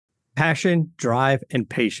Passion, drive, and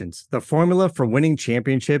patience. The formula for winning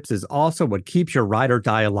championships is also what keeps your ride or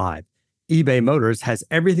die alive. eBay Motors has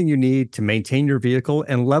everything you need to maintain your vehicle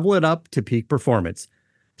and level it up to peak performance.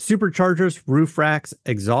 Superchargers, roof racks,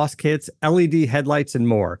 exhaust kits, LED headlights, and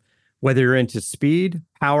more. Whether you're into speed,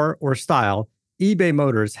 power, or style, eBay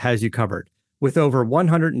Motors has you covered. With over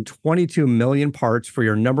 122 million parts for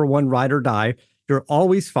your number one ride or die, you'll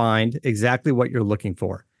always find exactly what you're looking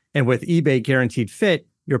for. And with eBay Guaranteed Fit,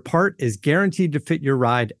 your part is guaranteed to fit your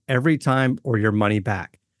ride every time or your money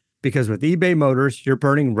back. Because with eBay Motors, you're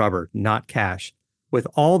burning rubber, not cash. With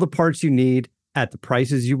all the parts you need at the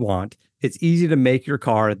prices you want, it's easy to make your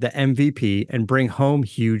car the MVP and bring home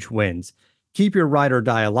huge wins. Keep your ride or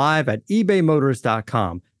die alive at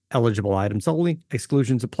ebaymotors.com. Eligible items only.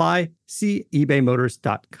 Exclusions apply. See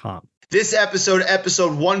ebaymotors.com. This episode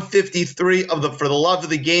 153 of the For the Love of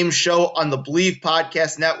the Game show on the Believe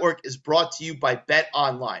Podcast Network is brought to you by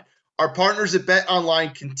BetOnline. Our partners at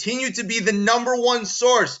BetOnline continue to be the number one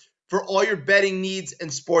source for all your betting needs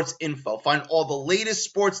and sports info. Find all the latest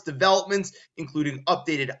sports developments, including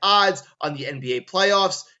updated odds on the NBA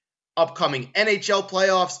playoffs, upcoming NHL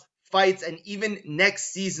playoffs, fights, and even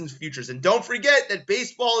next season's futures. And don't forget that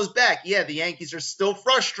baseball is back. Yeah, the Yankees are still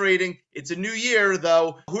frustrating. It's a new year,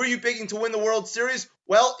 though. Who are you picking to win the World Series?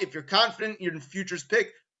 Well, if you're confident in your futures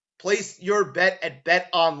pick, place your bet at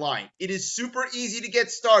BetOnline. It is super easy to get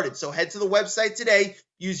started. So head to the website today,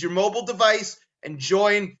 use your mobile device, and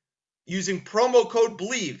join using promo code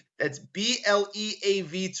BLEAV. That's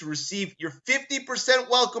BLEAV to receive your 50%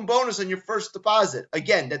 welcome bonus on your first deposit.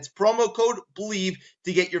 Again, that's promo code BLEAV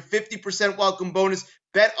to get your 50% welcome bonus.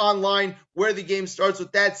 Bet online where the game starts.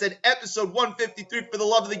 With that said, episode 153 For the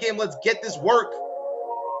Love of the Game. Let's get this work.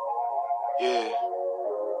 Yeah.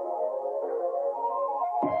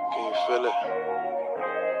 Can you feel it?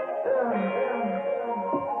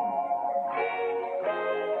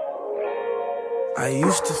 I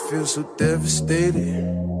used to feel so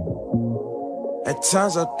devastated. At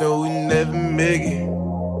times I thought we'd never make it.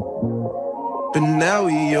 But now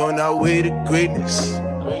we on our way to greatness.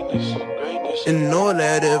 And all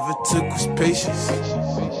that ever took was patience.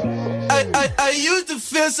 I used to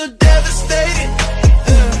feel so devastated.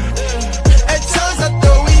 At times I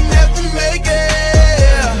thought we'd never make it.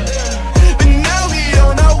 But now we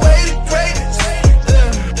on our way to greatness.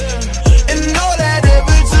 And all that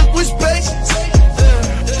ever took was patience.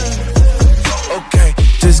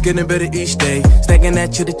 Just getting better each day. Stacking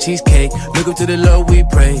that to the cheesecake. Look up to the Lord we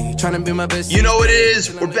pray. Trying to be my best. You know what it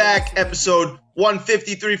is. We're back. Episode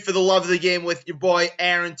 153 For the Love of the Game with your boy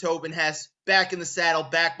Aaron Tobin Hess. Back in the saddle,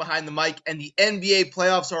 back behind the mic. And the NBA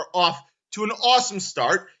playoffs are off to an awesome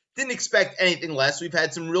start. Didn't expect anything less. We've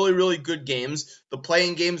had some really, really good games. The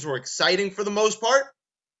playing games were exciting for the most part.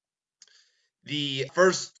 The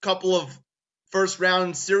first couple of first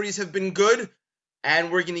round series have been good.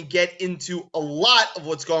 And we're going to get into a lot of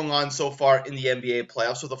what's going on so far in the NBA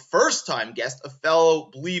playoffs with a first-time guest, a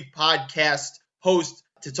fellow Believe podcast host,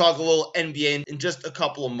 to talk a little NBA in just a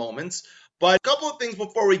couple of moments. But a couple of things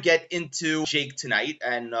before we get into Jake tonight,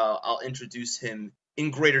 and I'll introduce him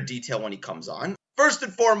in greater detail when he comes on. First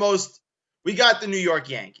and foremost, we got the New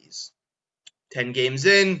York Yankees. 10 games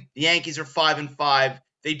in, the Yankees are 5-5.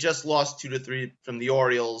 They just lost 2-3 from the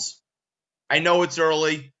Orioles. I know it's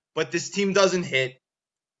early, but this team doesn't hit.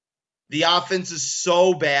 The offense is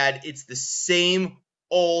so bad. It's the same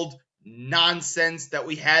old nonsense that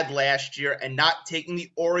we had last year and not taking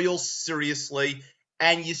the Orioles seriously.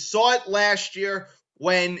 And you saw it last year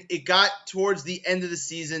when it got towards the end of the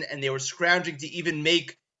season and they were scrounging to even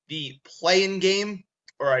make the play-in game,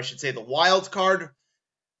 or I should say the wild card.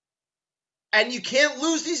 And you can't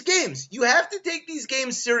lose these games. You have to take these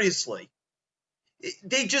games seriously.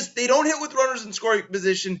 They don't hit with runners in scoring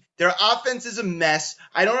position. Their offense is a mess.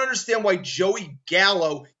 I don't understand why Joey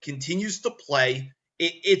Gallo continues to play.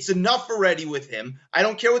 It's enough already with him. I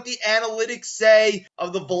don't care what the analytics say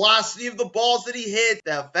of the velocity of the balls that he hit,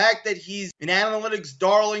 the fact that he's an analytics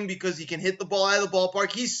darling because he can hit the ball out of the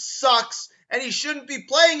ballpark. He sucks, and he shouldn't be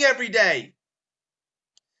playing every day.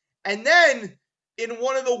 And then, in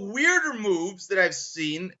one of the weirder moves that I've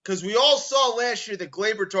seen, because we all saw last year that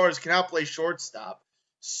Gleyber Torres cannot play shortstop.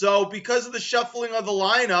 So because of the shuffling of the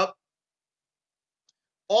lineup,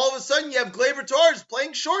 all of a sudden you have Gleyber Torres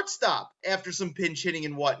playing shortstop after some pinch hitting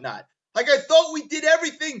and whatnot. Like, I thought we did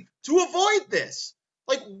everything to avoid this.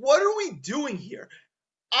 Like, what are we doing here?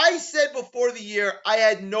 I said before the year I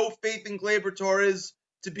had no faith in Gleyber Torres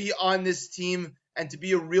to be on this team and to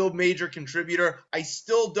be a real major contributor. I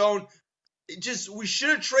still don't. We should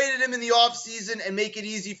have traded him in the offseason and make it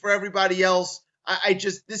easy for everybody else.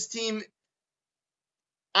 This team,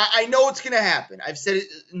 I know it's going to happen. I've said it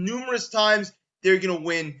numerous times. They're going to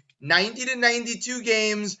win 90 to 92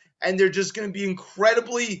 games, and they're just going to be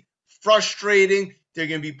incredibly frustrating. There are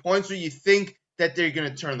going to be points where you think that they're going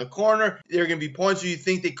to turn the corner. There are going to be points where you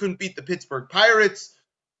think they couldn't beat the Pittsburgh Pirates,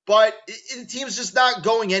 but the team's just not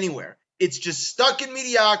going anywhere. It's just stuck in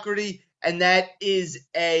mediocrity, and that is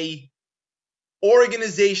a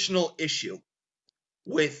organizational issue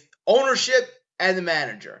with ownership and the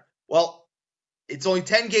manager. Well, it's only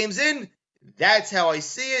 10 games in. That's how I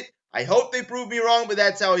see it. I hope they prove me wrong, but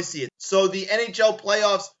that's how I see it. So the NHL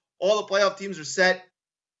playoffs, all the playoff teams are set.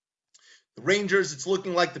 The Rangers, it's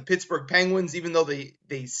looking like the Pittsburgh Penguins, even though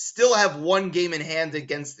they still have one game in hand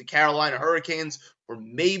against the Carolina Hurricanes, or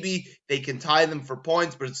maybe they can tie them for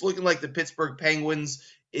points, but it's looking like the Pittsburgh Penguins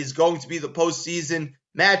is going to be the postseason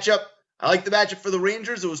matchup. I like the matchup for the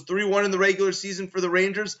Rangers. It was 3-1 in the regular season for the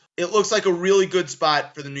Rangers. It looks like a really good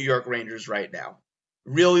spot for the New York Rangers right now.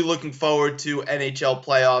 Really looking forward to NHL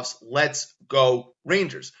playoffs. Let's go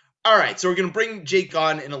Rangers. All right, so we're going to bring Jake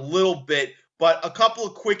on in a little bit, but a couple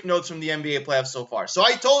of quick notes from the NBA playoffs so far. So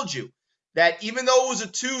I told you that even though it was a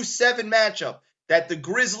 2-7 matchup, that the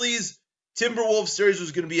Grizzlies-Timberwolves series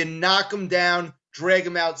was going to be a knock-em-down,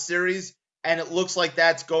 drag-em-out series, and it looks like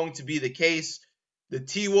that's going to be the case. The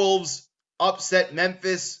T-Wolves upset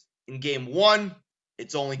Memphis in Game 1.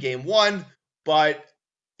 It's only Game 1, but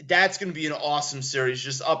that's going to be an awesome series,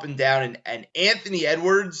 just up and down. And Anthony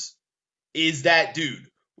Edwards is that dude.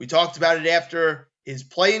 We talked about it after his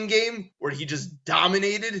play-in game where he just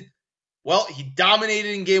dominated. Well, he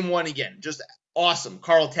dominated in Game 1 again. Just awesome.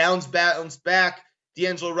 Karl Towns bounced back.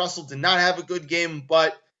 D'Angelo Russell did not have a good game,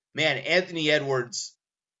 but, man, Anthony Edwards,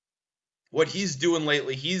 what he's doing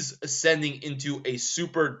lately, he's ascending into a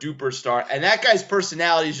super-duper star. And that guy's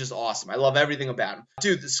personality is just awesome. I love everything about him.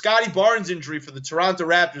 Dude, the Scotty Barnes injury for the Toronto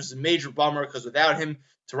Raptors is a major bummer because without him,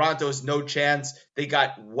 Toronto has no chance. They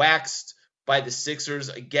got waxed by the Sixers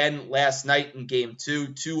again last night in Game 2,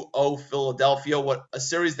 2-0 Philadelphia. What a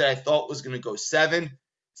series that I thought was going to go 7.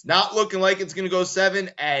 It's not looking like it's going to go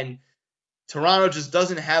 7, and Toronto just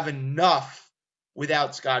doesn't have enough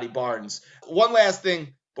without Scotty Barnes. One last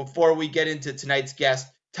thing before we get into tonight's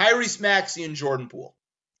guest, Tyrese Maxey and Jordan Poole.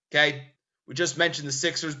 Okay? We just mentioned the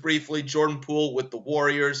Sixers briefly, Jordan Poole with the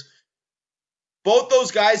Warriors. Both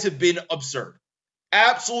those guys have been absurd.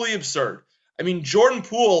 Absolutely absurd. I mean, Jordan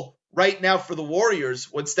Poole right now for the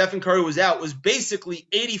Warriors, when Stephen Curry was out, was basically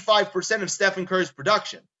 85% of Stephen Curry's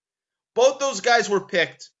production. Both those guys were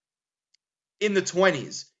picked in the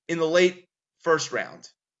 20s, in the late first round.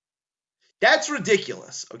 That's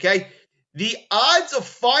ridiculous, okay? The odds of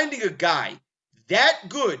finding a guy that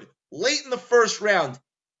good late in the first round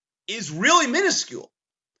is really minuscule.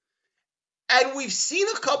 And we've seen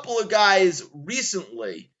a couple of guys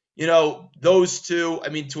recently, those two, I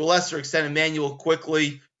mean, to a lesser extent, Emmanuel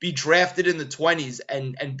Quickley, be drafted in the 20s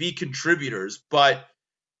and be contributors. But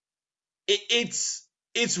it's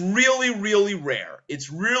really, really rare. It's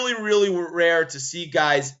really, really rare to see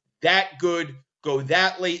guys that good go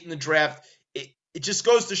that late in the draft. It just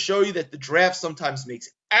goes to show you that the draft sometimes makes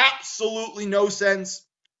absolutely no sense.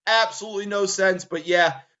 Absolutely no sense. But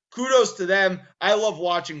yeah, kudos to them. I love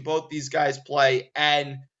watching both these guys play.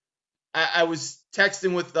 And I was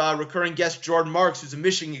texting with recurring guest Jordan Marks, who's a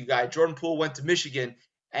Michigan guy. Jordan Poole went to Michigan.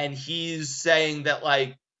 And he's saying that,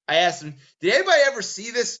 I asked him, did anybody ever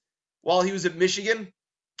see this while he was at Michigan? And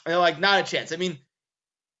they're like, not a chance. I mean,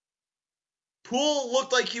 Poole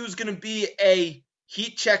looked like he was going to be a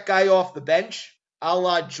heat check guy off the bench, a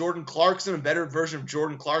la Jordan Clarkson, a better version of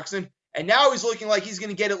Jordan Clarkson. And now he's looking like he's going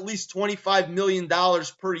to get at least $25 million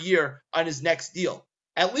per year on his next deal.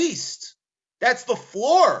 At least. That's the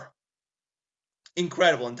floor.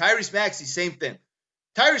 Incredible. And Tyrese Maxey, same thing.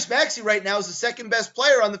 Tyrese Maxey right now is the second best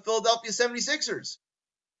player on the Philadelphia 76ers.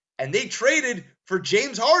 And they traded for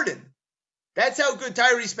James Harden. That's how good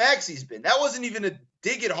Tyrese Maxey's been. That wasn't even a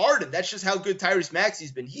dig at Harden. That's just how good Tyrese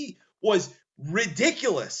Maxey's been. He was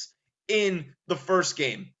ridiculous in the first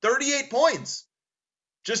game. 38 points.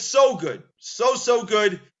 Just so good. So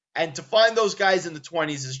good. And to find those guys in the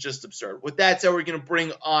 20s is just absurd. With that said, we're going to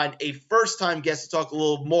bring on a first-time guest to talk a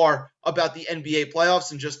little more about the NBA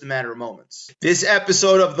playoffs in just a matter of moments. This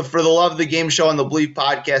episode of the For the Love of the Game show on the Believe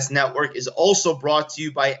Podcast Network is also brought to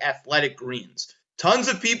you by Athletic Greens. Tons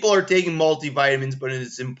of people are taking multivitamins, but it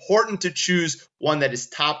is important to choose one that is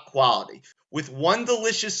top quality. With one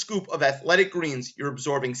delicious scoop of Athletic Greens, you're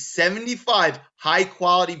absorbing 75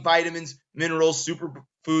 high-quality vitamins, minerals,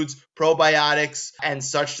 superfoods, probiotics, and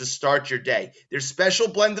such to start your day. Their special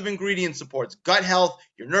blend of ingredients supports gut health,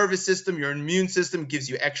 your nervous system, your immune system, gives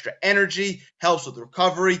you extra energy, helps with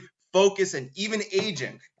recovery, focus, and even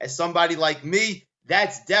aging. As somebody like me,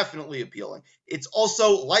 that's definitely appealing. It's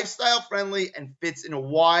also lifestyle friendly and fits in a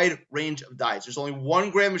wide range of diets. There's only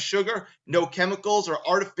 1 gram of sugar, no chemicals or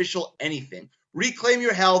artificial anything. Reclaim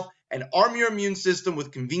your health and arm your immune system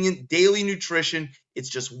with convenient daily nutrition. It's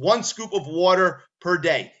just 1 scoop of water per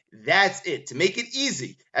day. That's it. To make it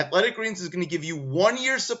easy, Athletic Greens is going to give you 1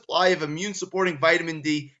 year's supply of immune-supporting vitamin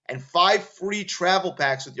D and 5 free travel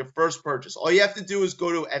packs with your first purchase. All you have to do is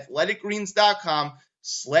go to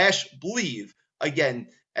athleticgreens.com/bleav. Again,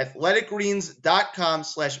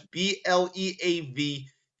 athleticgreens.com/BLEAV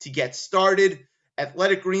to get started.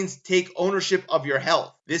 Athletic Greens, take ownership of your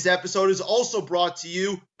health. This episode is also brought to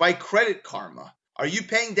you by Credit Karma. Are you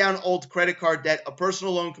paying down old credit card debt? A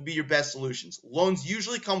personal loan could be your best solutions. Loans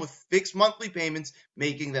usually come with fixed monthly payments,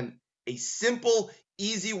 making them a simple,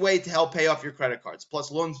 easy way to help pay off your credit cards.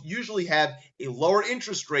 Plus, loans usually have a lower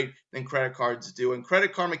interest rate than credit cards do, and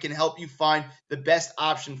Credit Karma can help you find the best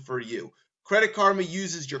option for you. Credit Karma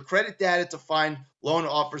uses your credit data to find loan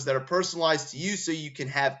offers that are personalized to you so you can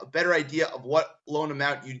have a better idea of what loan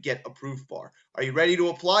amount you'd get approved for. Are you ready to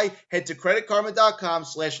apply? Head to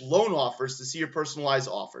creditkarma.com/loan offers to see your personalized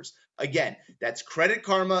offers. Again, that's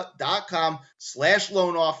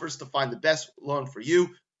creditkarma.com/loan offers to find the best loan for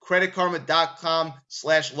you.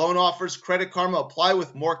 creditkarma.com/loan offers. Credit Karma, apply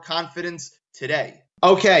with more confidence today.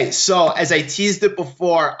 Okay, so as I teased it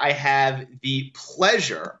before, I have the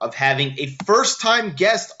pleasure of having a first-time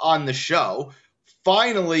guest on the show.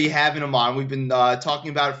 Finally having him on. We've been talking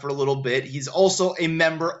about it for a little bit. He's also a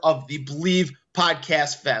member of the Bleav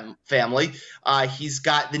podcast family. He's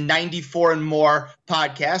got the 94 and More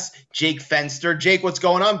podcast, Jake Fenster. Jake, what's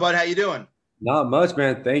going on, bud? How you doing? Not much,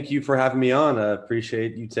 man. Thank you for having me on. I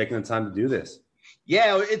appreciate you taking the time to do this.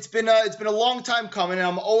 Yeah, it's been a long time coming, and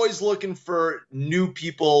I'm always looking for new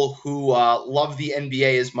people who love the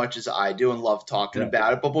NBA as much as I do and love talking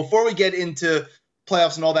about it. But before we get into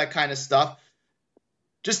playoffs and all that kind of stuff,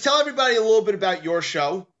 just tell everybody a little bit about your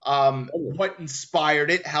show, what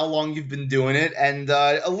inspired it, how long you've been doing it, and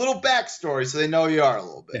a little backstory so they know who you are a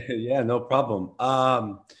little bit. Yeah, no problem.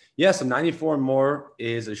 So 94 and More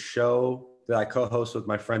is a show that I co-host with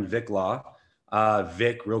my friend Vic Law.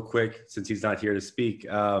 Vic, real quick, since he's not here to speak,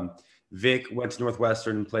 Vic went to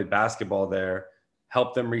Northwestern and played basketball there,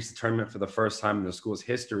 helped them reach the tournament for the first time in the school's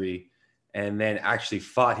history, and then actually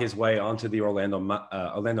fought his way onto the Orlando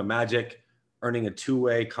Magic, earning a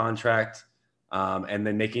 2-way contract, and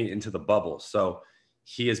then making it into the bubble. So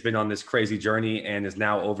he has been on this crazy journey and is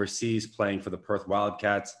now overseas playing for the Perth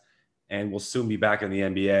Wildcats and will soon be back in the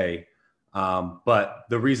NBA. But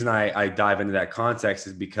the reason I dive into that context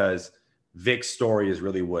is because Vic's story is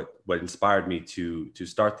really what inspired me to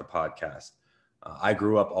start the podcast. I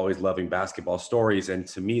grew up always loving basketball stories, and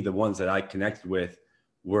to me, the ones that I connected with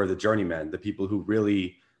were the journeymen, the people who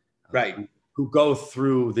really, who go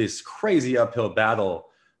through this crazy uphill battle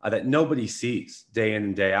that nobody sees day in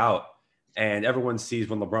and day out. And everyone sees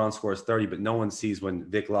when LeBron scores 30, but no one sees when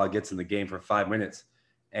Vic Law gets in the game for 5 minutes,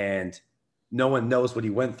 and no one knows what he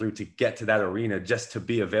went through to get to that arena just to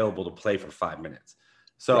be available to play for 5 minutes.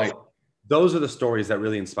 So those are the stories that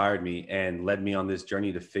really inspired me and led me on this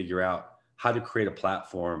journey to figure out how to create a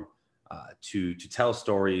platform to tell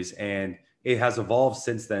stories. And it has evolved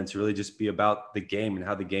since then to really just be about the game and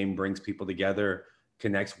how the game brings people together,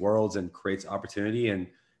 connects worlds, and creates opportunity and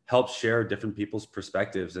helps share different people's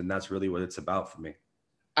perspectives. And that's really what it's about for me.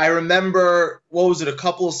 I remember, what was it, a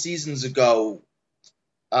couple of seasons ago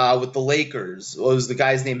with the Lakers, what was the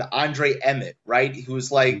guy's name? Andre Emmett, right? He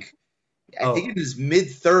was like, I think in his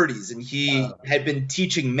mid-30s, and he had been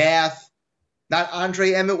teaching math. Not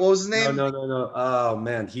Andre Emmett, what was his name? No. Oh,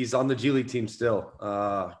 man, he's on the G League team still.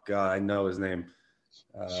 God, I know his name.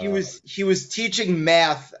 He was teaching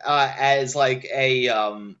math as like a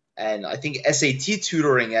and I think SAT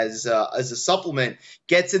tutoring as a supplement.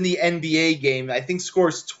 Gets in the NBA game. I think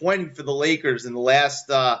scores 20 for the Lakers in the last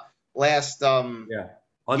Andre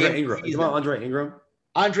Ingram. You want Andre Ingram?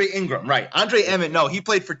 Andre Ingram, right. Andre Emmett, no, he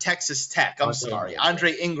played for Texas Tech. I'm sorry.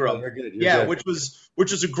 Andre Ingram. You're good.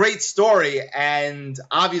 Which was a great story. And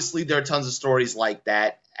obviously there are tons of stories like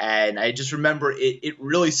that. And I just remember it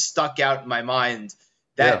really stuck out in my mind,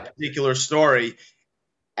 that particular story.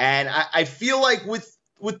 And I feel like with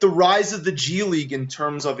the rise of the G League in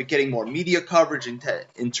terms of it getting more media coverage, in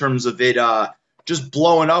terms of it just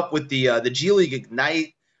blowing up with the G League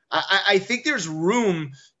Ignite, I think there's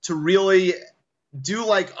room to really do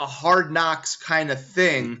like a Hard Knocks kind of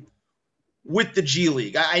thing with the G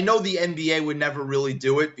League. I know the NBA would never really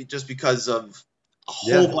do it just because of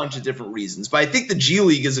whole bunch of different reasons. But I think the G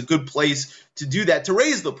League is a good place to do that, to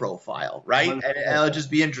raise the profile, right? And it'll just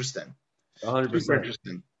be interesting. 100%. Super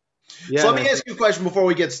interesting. Yeah, so let me ask you a question before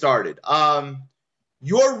we get started.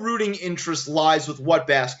 Your rooting interest lies with what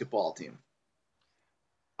basketball team?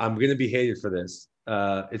 I'm going to be hated for this.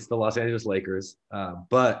 It's the Los Angeles Lakers.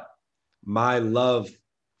 But my love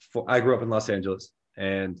I grew up in Los Angeles,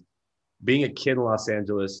 and being a kid in Los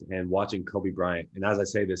Angeles and watching Kobe Bryant, and as I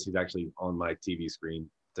say this, he's actually on my TV screen.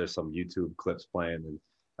 There's some YouTube clips playing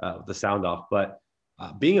and the sound off. But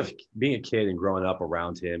being a kid and growing up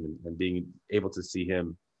around him and being able to see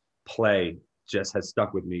him play just has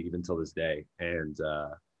stuck with me even till this day. And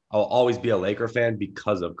I'll always be a Laker fan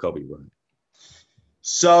because of Kobe Bryant.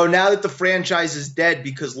 So now that the franchise is dead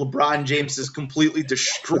because LeBron James has completely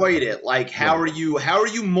destroyed it, like how are you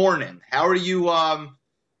mourning? How are you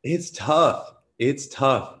It's tough. It's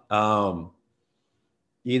tough.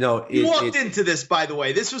 You walked into this, by the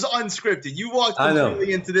way. This was unscripted. You walked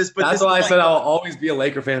completely into this, but that's why I said I'll always be a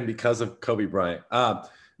Laker fan because of Kobe Bryant.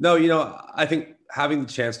 No, I think having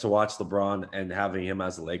the chance to watch LeBron and having him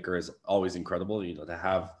as a Laker is always incredible. To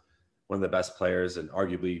have one of the best players and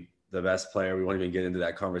arguably the best player. We won't even get into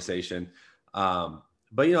that conversation. But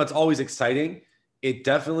it's always exciting. It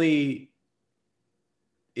definitely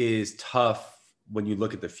is tough when you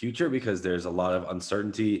look at the future because there's a lot of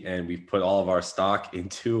uncertainty and we've put all of our stock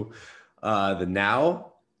into the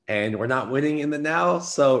now and we're not winning in the now.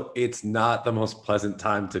 So it's not the most pleasant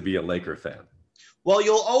time to be a Laker fan. Well,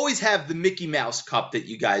 you'll always have the Mickey Mouse Cup that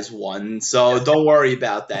you guys won. So don't worry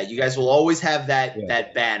about that. You guys will always have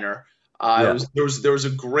that banner. There was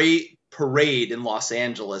a great parade in Los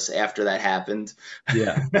Angeles after that happened.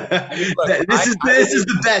 Yeah. This is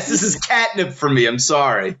the best. This is catnip for me. I'm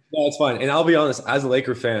sorry. No, it's fine. And I'll be honest, as a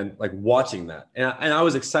Laker fan, like watching that, and I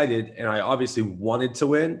was excited and I obviously wanted to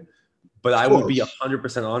win, but I would be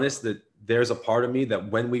 100% honest that there's a part of me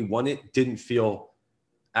that when we won it didn't feel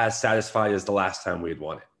as satisfied as the last time we had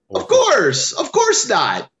won it. Of course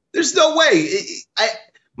not. There's no way. I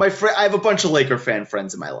have a bunch of Laker fan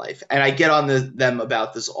friends in my life, and I get on them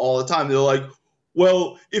about this all the time. They're like,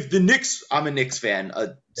 well, if the Knicks – I'm a Knicks fan,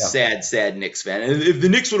 sad Knicks fan. And if the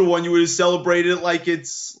Knicks would have won, you would have celebrated like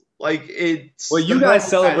it's – well, you guys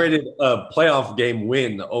celebrated a playoff game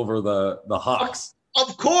win over the Hawks.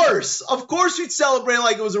 Of course. Of course we'd celebrate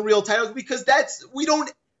like it was a real title because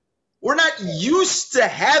we're not used to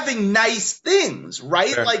having nice things, right?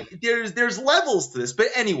 Sure. Like there's levels to this. But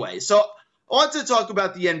anyway, so I want to talk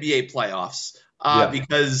about the NBA playoffs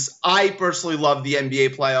because I personally love the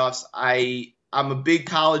NBA playoffs. I'm a big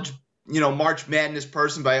college, March Madness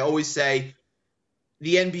person, but I always say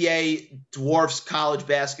the NBA dwarfs college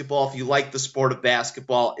basketball. If you like the sport of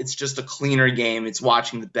basketball, it's just a cleaner game. It's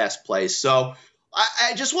watching the best play. So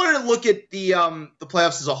I just wanted to look at the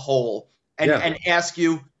playoffs as a whole and ask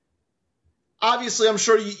you. Obviously, I'm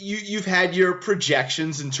sure you've had your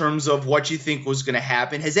projections in terms of what you think was going to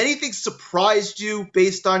happen. Has anything surprised you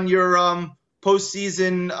based on your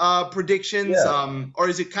postseason predictions, or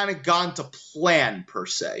has it kind of gone to plan per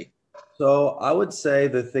se? So I would say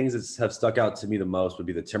the things that have stuck out to me the most would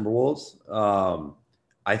be the Timberwolves.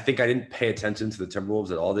 I think I didn't pay attention to the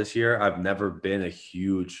Timberwolves at all this year. I've never been a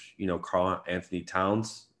huge, Karl Anthony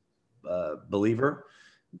Towns believer.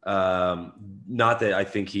 Not that I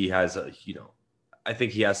think he has I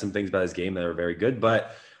think he has some things about his game that are very good,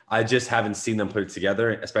 but I just haven't seen them put it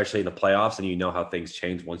together, especially in the playoffs. And how things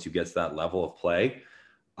change once you get to that level of play.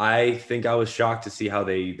 I think I was shocked to see how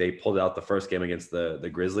they pulled out the first game against the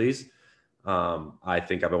Grizzlies. I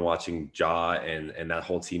think I've been watching Ja and that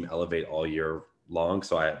whole team elevate all year long.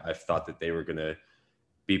 So I thought that they were going to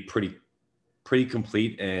be pretty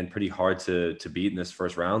complete and pretty hard to beat in this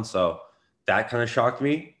first round. So that kind of shocked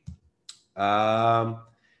me.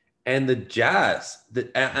 And the Jazz,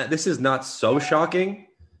 this is not so shocking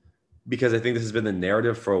because I think this has been the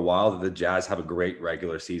narrative for a while that the Jazz have a great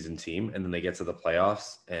regular season team and then they get to the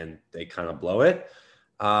playoffs and they kind of blow it.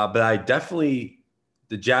 But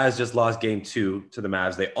the Jazz just lost game 2 to the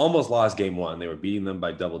Mavs. They almost lost game 1. They were beating them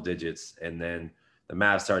by double digits. And then the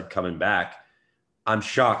Mavs started coming back. I'm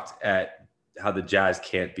shocked at how the Jazz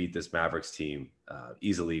can't beat this Mavericks team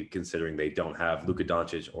easily, considering they don't have Luka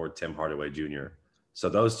Doncic or Tim Hardaway Jr. So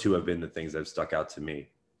those two have been the things that have stuck out to me.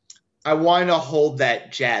 I want to hold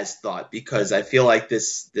that Jazz thought because I feel like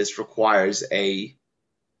this requires a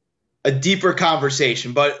deeper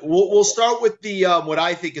conversation. But we'll start with the what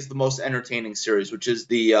I think is the most entertaining series, which is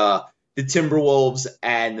the Timberwolves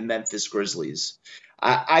and the Memphis Grizzlies.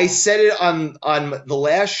 I said it on the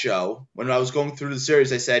last show when I was going through the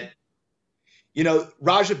series. I said,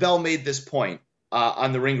 Raja Bell made this point.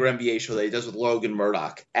 on the Ringer NBA show that he does with Logan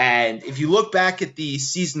Murdoch. And if you look back at the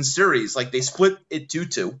season series, like they split it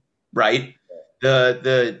 2-2, right?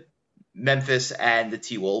 The Memphis and the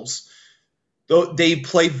T-Wolves. They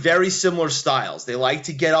play very similar styles. They like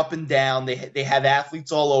to get up and down. They have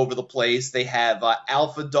athletes all over the place. They have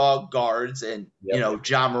alpha dog guards and,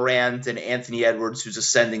 Ja Morant and Anthony Edwards, who's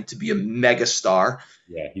ascending to be a mega star.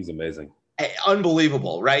 Yeah, he's amazing.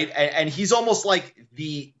 Unbelievable, right? And he's almost like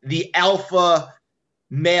the alpha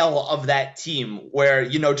male of that team where,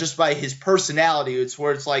 just by his personality,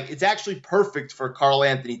 it's actually perfect for Karl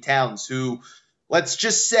Anthony Towns, who, let's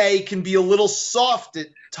just say, can be a little soft at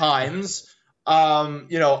times. On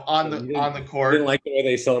the court. Didn't like the way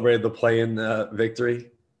they celebrated the play-in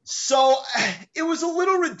victory. So it was a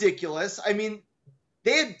little ridiculous. I mean,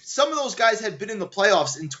 some of those guys had been in the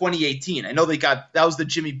playoffs in 2018. I know that was the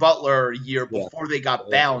Jimmy Butler year before they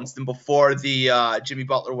got bounced and before the Jimmy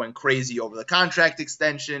Butler went crazy over the contract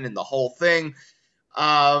extension and the whole thing.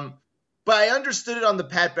 But I understood it on the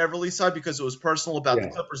Pat Beverly side because it was personal about the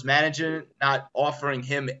Clippers management not offering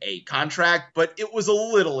him a contract, but it was a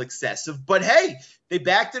little excessive. But hey, they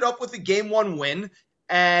backed it up with a Game 1 win,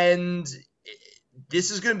 and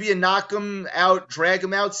this is going to be a knock 'em out, drag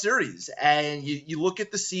 'em out series. And you look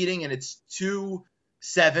at the seeding, and it's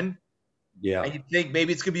 2-7. Yeah. And you think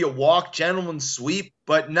maybe it's going to be a walk, gentleman's sweep.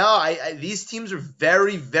 But no, these teams are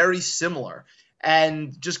very, very similar.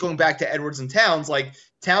 And just going back to Edwards and Towns, like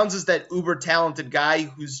Towns is that uber talented guy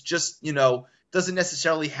who's just, doesn't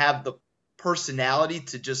necessarily have the personality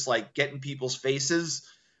to just like get in people's faces.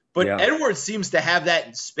 But Edwards seems to have that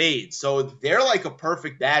in spades. So they're like a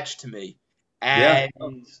perfect match to me. And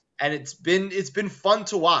it's been fun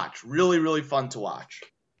to watch. Really, really fun to watch.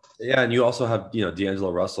 Yeah, and you also have,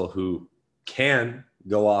 D'Angelo Russell, who can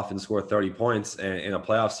go off and score 30 points in a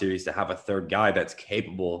playoff series, to have a third guy that's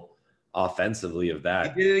capable offensively of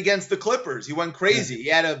that. He did it against the Clippers. He went crazy.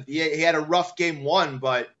 Yeah. He had a rough Game 1,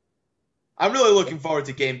 but I'm really looking forward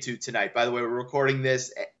to Game 2 tonight. By the way, we're recording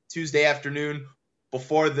this Tuesday afternoon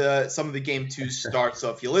before some of the Game 2s start.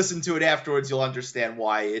 So if you listen to it afterwards, you'll understand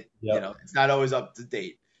why it's not always up to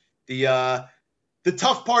date. The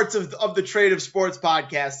tough parts of the trade of sports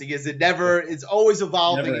podcasting is it's always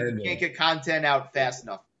evolving, and you can't get content out fast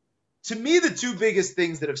enough. To me, the two biggest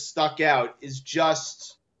things that have stuck out is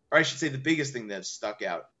just, or I should say the biggest thing that has stuck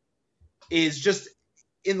out is just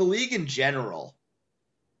in the league in general,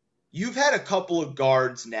 you've had a couple of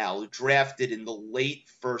guards now drafted in the late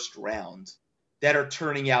first round that are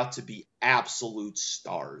turning out to be absolute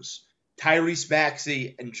stars. Tyrese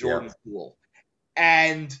Maxey and Jordan Poole.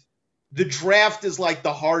 And the draft is like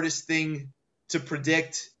the hardest thing to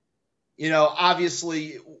predict.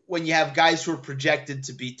 Obviously, when you have guys who are projected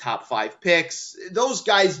to be top 5 picks, those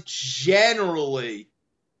guys generally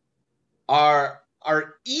are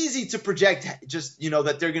easy to project, just,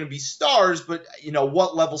 that they're going to be stars, but,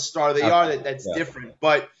 what level star they are, that's different.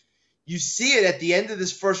 But you see it at the end of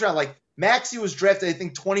this first round. Like, Maxey was drafted, I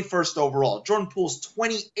think, 21st overall. Jordan Poole's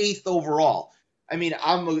 28th overall. I mean,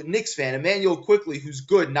 I'm a Knicks fan. Emmanuel Quickley, who's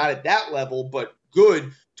good, not at that level, but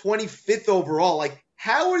good, 25th overall. Like,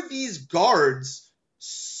 how are these guards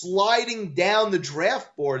sliding down the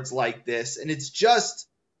draft boards like this? And it's just,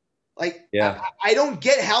 like, I don't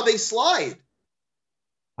get how they slide.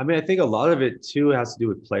 I mean, I think a lot of it, too, has to do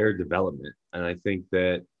with player development. And I think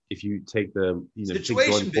that if you take the,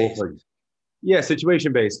 situation-based.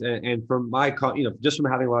 Situation-based. And from my, just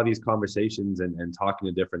from having a lot of these conversations and talking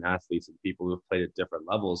to different athletes and people who have played at different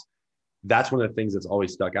levels, that's one of the things that's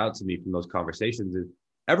always stuck out to me from those conversations is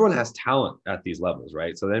everyone has talent at these levels,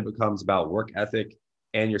 right? So then it becomes about work ethic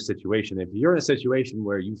and your situation. If you're in a situation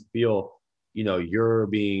where you feel, you're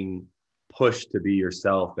being pushed to be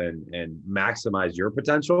yourself and maximize your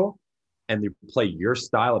potential and you play your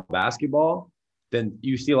style of basketball, then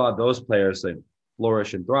you see a lot of those players that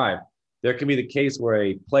flourish and thrive. There can be the case where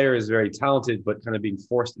a player is very talented, but kind of being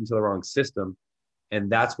forced into the wrong system.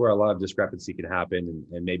 And that's where a lot of discrepancy can happen.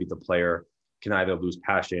 And maybe the player can either lose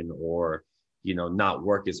passion or, not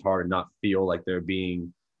work as hard and not feel like they're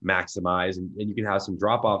being maximized. And you can have some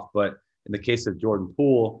drop off. But in the case of Jordan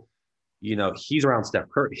Poole, he's around Steph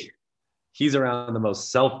Curry. He's around the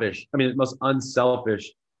most unselfish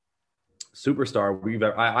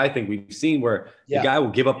superstar I think we've seen, where the guy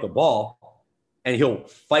will give up the ball and he'll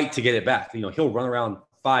fight to get it back. He'll run around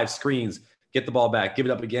 5 screens, get the ball back, give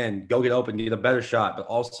it up again, go get open, get a better shot, but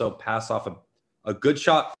also pass off a good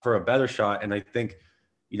shot for a better shot. And I think,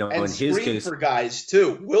 and in his case, for guys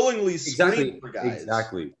too, willingly screen for guys.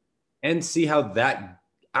 Exactly. And see how that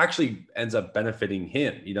actually ends up benefiting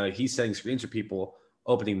him. He's setting screens for people,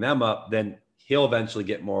 opening them up, then he'll eventually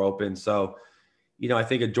get more open. So, I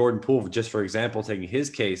think of Jordan Poole, just for example, taking his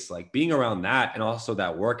case, like being around that and also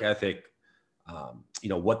that work ethic,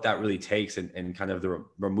 what that really takes and kind of the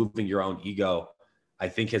removing your own ego, I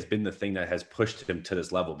think has been the thing that has pushed him to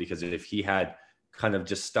this level. Because if he had kind of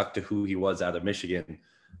just stuck to who he was out of Michigan,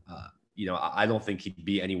 I don't think he'd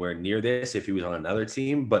be anywhere near this if he was on another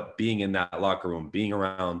team. But being in that locker room, being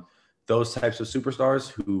around those types of superstars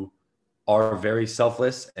who are very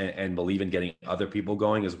selfless and believe in getting other people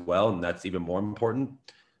going as well, and that's even more important.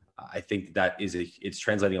 I think that it's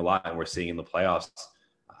translating a lot, and we're seeing in the playoffs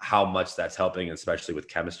how much that's helping, especially with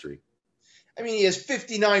chemistry. I mean, he has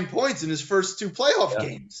 59 points in his first 2 playoff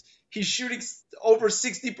games. He's shooting over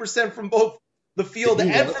 60% from both the field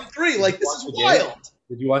and from 3. Like, this is wild.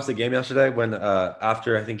 Did you watch the game yesterday when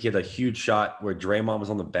after I think he had a huge shot where Draymond was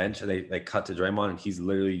on the bench and they cut to Draymond and he's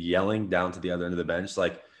literally yelling down to the other end of the bench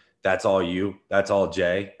like, that's all you, that's all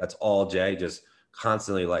Jay, that's all Jay, just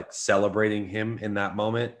constantly like celebrating him in that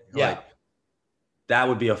moment. Yeah. Like, that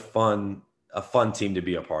would be a fun team to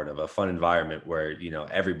be a part of, a fun environment where,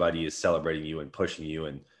 everybody is celebrating you and pushing you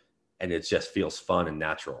and it just feels fun and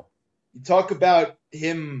natural. You talk about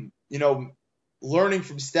him, learning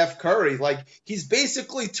from Steph Curry. Like, he's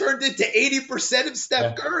basically turned into 80% of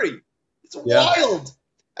Steph Curry. It's wild.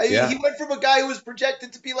 I mean, he went from a guy who was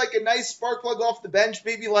projected to be like a nice spark plug off the bench,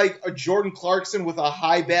 maybe like a Jordan Clarkson with a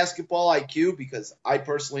high basketball IQ, because I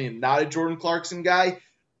personally am not a Jordan Clarkson guy,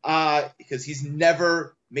 because he's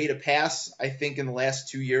never made a pass, I think, in the last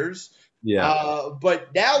 2 years. Yeah.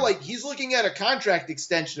 But now, like, he's looking at a contract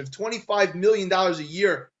extension of $25 million a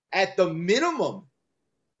year at the minimum.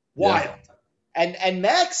 Wild. Yeah. And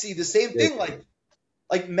Maxey, the same thing.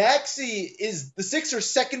 Like Maxey is the Sixers'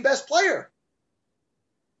 second best player.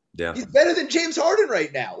 Yeah. He's better than James Harden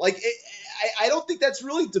right now. Like, I don't think that's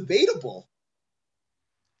really debatable.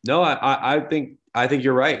 No, I think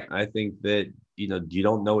you're right. I think that, you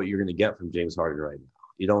don't know what you're going to get from James Harden right now.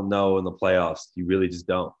 You don't know in the playoffs. You really just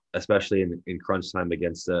don't, especially in crunch time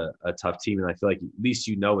against a tough team. And I feel like at least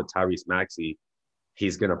with Tyrese Maxey,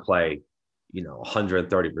 he's going to play,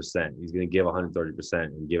 130%. He's going to give 130%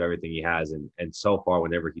 and give everything he has. And so far,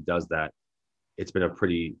 whenever he does that, it's been a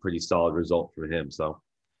pretty solid result for him. So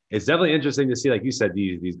it's definitely interesting to see, like you said,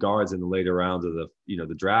 these guards in the later rounds of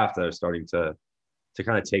the draft that are starting to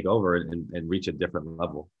kind of take over and reach a different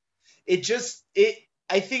level.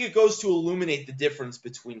 I think it goes to illuminate the difference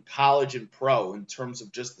between college and pro in terms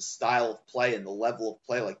of just the style of play and the level of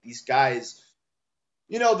play. Like, these guys,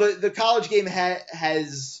 the college game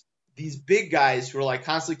has these big guys who are like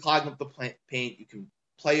constantly clogging up the paint. You can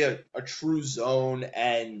play a true zone,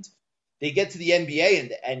 and they get to the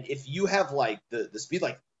NBA, and if you have like the speed,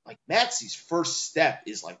 like Maxey's first step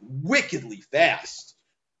is like wickedly fast,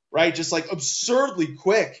 right? Just like absurdly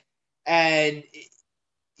quick, and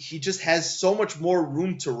he just has so much more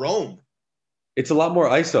room to roam. It's a lot more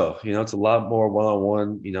ISO, it's a lot more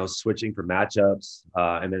one-on-one, switching for matchups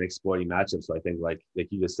and then exploiting matchups. So I think like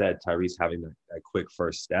you just said, Tyrese having that quick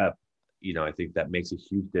first step, I think that makes a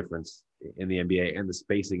huge difference in the NBA, and the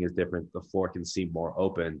spacing is different. The floor can seem more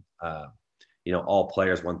open. All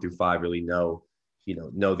players 1 through 5 really know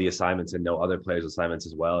the assignments and know other players' assignments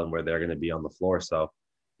as well and where they're going to be on the floor. So,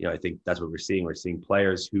 I think that's what we're seeing. We're seeing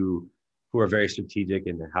players who are very strategic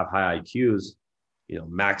and have high IQs,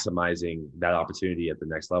 maximizing that opportunity at the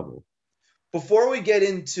next level. Before we get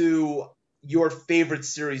into your favorite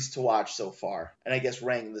series to watch so far, and I guess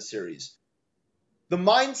ranking the series, the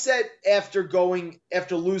mindset after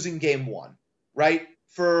losing game 1, right?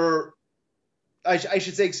 After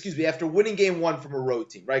winning game 1 from a road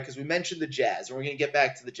team, right? Because we mentioned the Jazz, and we're going to get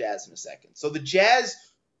back to the Jazz in a second. So the Jazz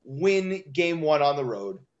win game 1 on the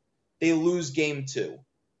road. They lose game 2.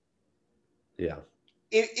 Yeah.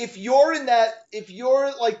 If you're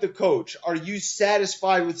like the coach, are you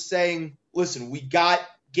satisfied with saying, listen, we got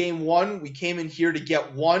game 1, we came in here to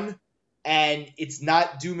get 1, and it's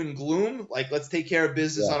not doom and gloom, like let's take care of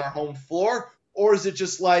business on our home floor? Or is it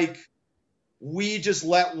just like, we just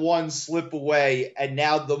let 1 slip away and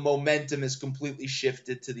now the momentum is completely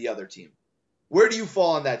shifted to the other team? Where do you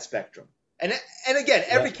fall on that spectrum? And again,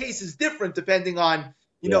 every case is different depending on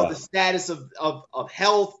the status of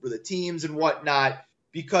health for the teams and whatnot.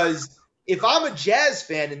 Because if I'm a Jazz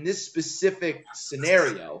fan in this specific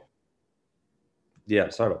scenario,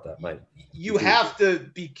 sorry about that, Mike. You have to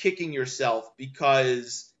be kicking yourself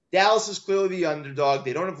because Dallas is clearly the underdog.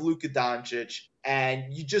 They don't have Luka Doncic,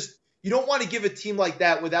 and you don't want to give a team like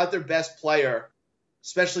that without their best player,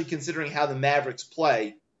 especially considering how the Mavericks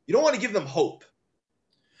play. You don't want to give them hope.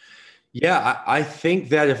 Yeah, I think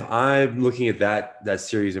that if I'm looking at that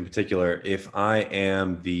series in particular, if I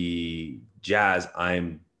am the Jazz,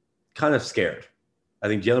 I'm kind of scared. I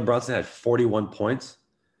think Jalen Brunson had 41 points.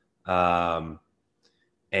 And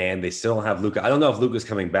they still don't have Luka. I don't know if Luka's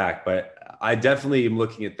coming back, but I definitely am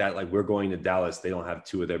looking at that. Like, we're going to Dallas. They don't have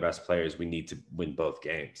two of their best players. We need to win both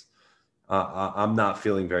games. I'm not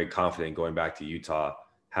feeling very confident going back to Utah,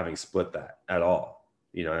 having split that at all.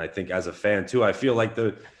 And I think as a fan too, I feel like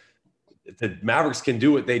the Mavericks can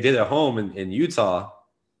do what they did at home in Utah.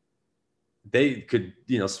 They could,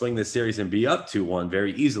 swing this series and be up 2-1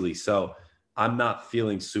 very easily. So I'm not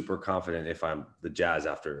feeling super confident if I'm the Jazz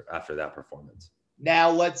after that performance.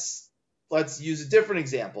 Now let's use a different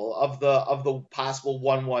example of the possible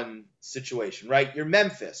 1-1 situation, right? You're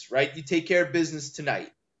Memphis, right? You take care of business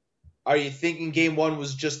tonight. Are you thinking game one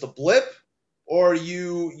was just a blip, or are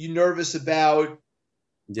you nervous about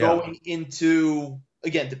going into,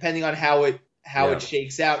 again, depending on how it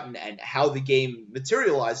shakes out and how the game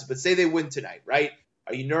materializes, but say they win tonight, right?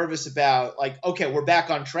 Are you nervous about, like, okay, we're back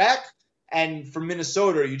on track? And for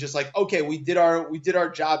Minnesota, are you just like, okay, we did our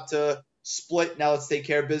job to split, now let's take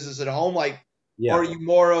care of business at home? Or are you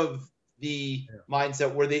more of the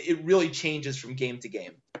mindset where it really changes from game to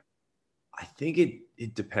game? I think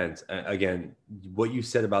it depends. Again, what you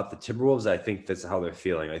said about the Timberwolves, I think that's how they're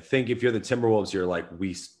feeling. I think if you're the Timberwolves, you're like,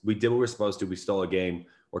 we did what we're supposed to. We stole a game.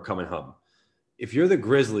 We're coming home. If you're the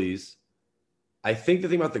Grizzlies, I think the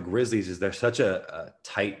thing about the Grizzlies is they're such a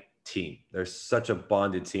tight team. They're such a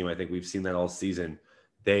bonded team. I think we've seen that all season.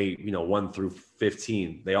 They, 1 through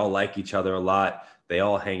 15, they all like each other a lot. They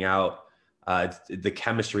all hang out. The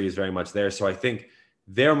chemistry is very much there. So I think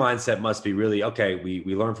their mindset must be really, okay,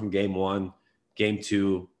 we learn from game one, game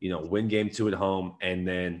two, win game two at home. And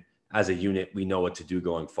then as a unit, we know what to do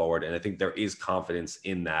going forward. And I think there is confidence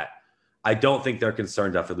in that. I don't think they're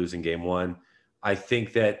concerned after losing game one. I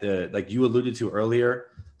think that, like you alluded to earlier,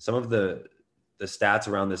 some of the stats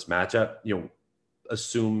around this matchup,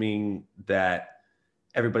 assuming that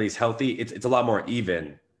everybody's healthy, it's a lot more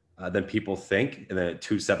even than people think. And then a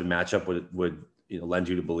 2-7 matchup would lend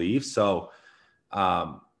you to believe. So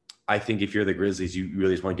I think if you're the Grizzlies, you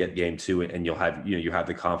really just want to get game two, and you'll have, you have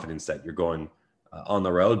the confidence that you're going on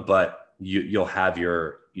the road, but you'll have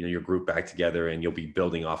your group back together, and you'll be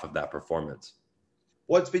building off of that performance.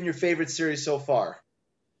 What's been your favorite series so far?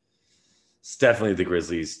 It's definitely the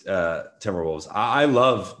Grizzlies, Timberwolves. I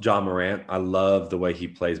love John Morant. I love the way he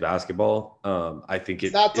plays basketball. I think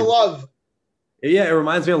it's not to love. Yeah, it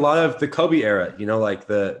reminds me a lot of the Kobe era. Like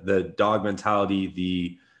the dog mentality,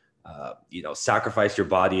 the sacrifice your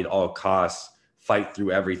body at all costs, fight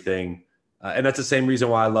through everything. And that's the same reason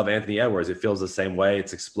why I love Anthony Edwards. It feels the same way.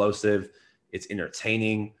 It's explosive. It's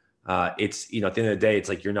entertaining. It's, at the end of the day, it's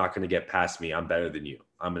like, you're not going to get past me. I'm better than you.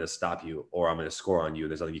 I'm going to stop you, or I'm going to score on you.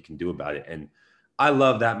 There's nothing you can do about it. And I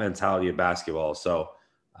love that mentality of basketball. So,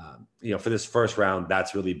 for this first round,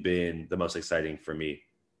 that's really been the most exciting for me.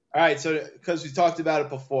 All right. So, because we talked about it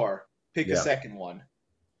before, pick a second one.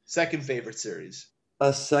 Second favorite series.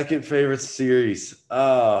 A second favorite series.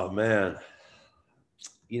 Oh, man.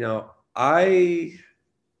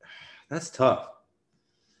 That's tough.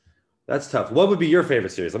 That's tough. What would be your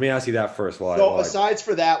favorite series? Let me ask you that first. Besides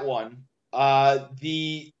for that one,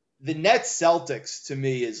 the Nets Celtics to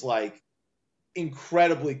me is like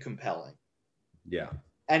incredibly compelling. Yeah.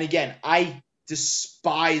 And again, I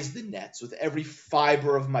despise the Nets with every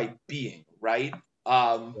fiber of my being, right?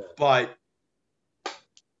 But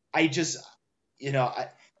I just,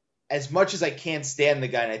 as much as I can't stand the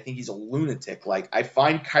guy, and I think he's a lunatic, like, I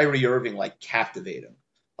find Kyrie Irving like captivating,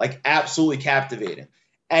 like absolutely captivating.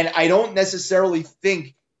 And I don't necessarily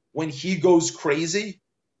think when he goes crazy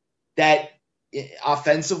that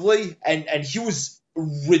offensively, and he was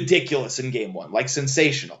ridiculous in game one, like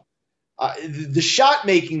sensational. The shot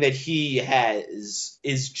making that he has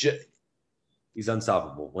is just, he's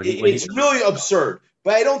unstoppable. It's really absurd.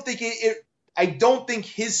 But I don't think I don't think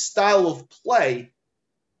his style of play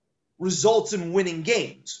results in winning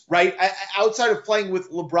games, right? Outside of playing with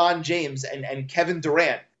LeBron James and Kevin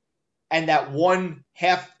Durant, and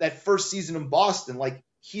that first season in Boston, like,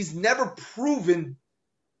 he's never proven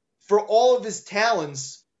for all of his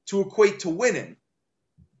talents to equate to winning.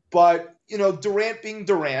 But, Durant being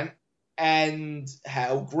Durant and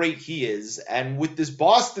how great he is, and with this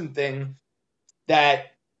Boston thing that,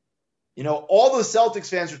 all the Celtics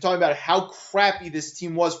fans were talking about how crappy this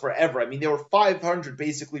team was forever. I mean, they were 500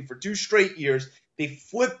 basically for 2 straight years. They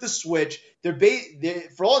flipped the switch. They're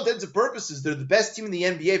for all intents and purposes, they're the best team in the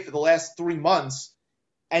NBA for the last 3 months.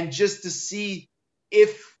 And just to see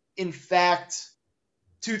if, in fact,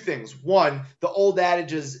 2 things. One, the old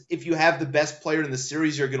adage is if you have the best player in the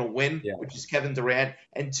series, you're going to win, which is Kevin Durant.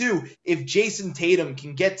 And 2, if Jason Tatum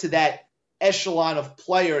can get to that echelon of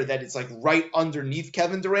player that it's like right underneath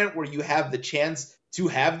Kevin Durant where you have the chance to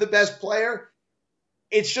have the best player.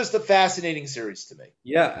 It's just a fascinating series to me.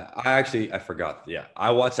 Yeah, I forgot. Yeah,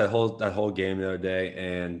 I watched that whole game the other day,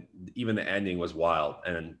 and even the ending was wild.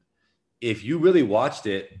 And if you really watched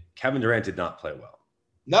it, Kevin Durant did not play well.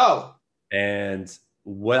 No. And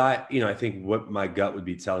what I think what my gut would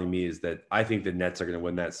be telling me is that I think the Nets are going to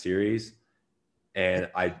win that series, and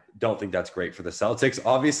I don't think that's great for the Celtics,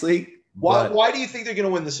 obviously. Why do you think they're going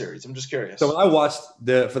to win the series? I'm just curious. So when I watched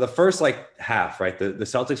for the first half, right, the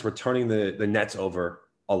Celtics were turning the Nets over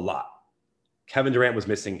a lot. Kevin Durant was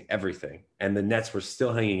missing everything, and the Nets were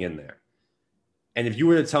still hanging in there. And if you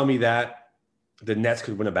were to tell me that the Nets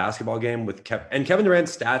could win a basketball game with Kevin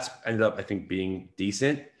Durant's stats ended up, I think, being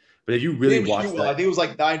decent. But if you really watched it, I think it was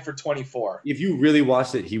like 9 for 24. If you really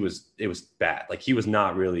watched it, it was bad. Like he was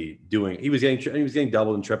not really doing. He was getting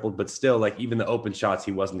doubled and tripled, but still, like even the open shots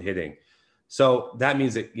he wasn't hitting. So that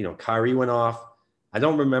means that Kyrie went off. I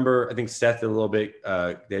don't remember. I think Seth did a little bit.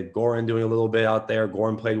 They had Goran doing a little bit out there.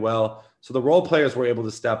 Goran played well. So the role players were able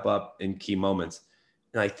to step up in key moments.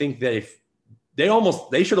 And I think that if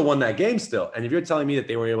they should have won that game still. And if you're telling me that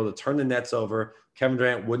they were able to turn the Nets over, Kevin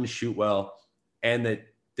Durant wouldn't shoot well, and that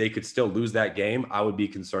they could still lose that game, I would be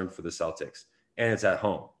concerned for the Celtics. And it's at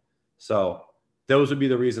home. So those would be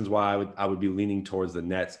the reasons why I would be leaning towards the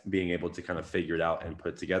Nets being able to kind of figure it out and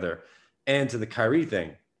put it together. And to the Kyrie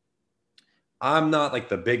thing, I'm not like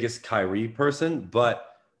the biggest Kyrie person, but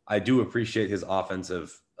I do appreciate his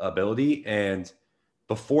offensive ability. And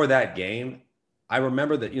before that game, I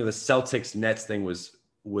remember that, the Celtics Nets thing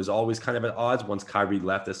was always kind of at odds once Kyrie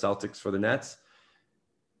left the Celtics for the Nets.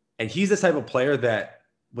 And he's the type of player that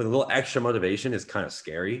with a little extra motivation is kind of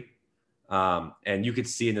scary. And you could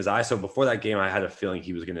see in his eyes. So before that game, I had a feeling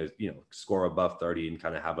he was going to, score above 30 and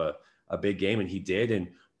kind of have a big game. And he did. And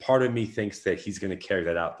part of me thinks that he's going to carry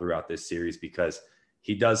that out throughout this series because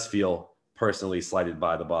he does feel personally slighted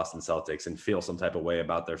by the Boston Celtics and feel some type of way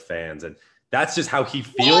about their fans. And that's just how he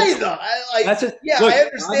feels. Why though? I understand.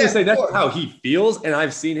 I'm just saying that's how he feels. And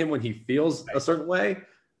I've seen him when he feels a certain way,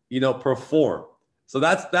 perform. So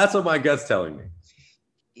that's what my gut's telling me.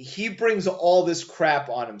 He brings all this crap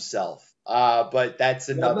on himself. But that's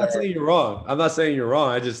another. I'm not saying you're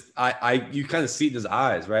wrong. You kind of see it in his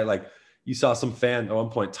eyes, right? Like you saw some fan at one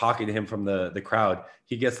point talking to him from the crowd.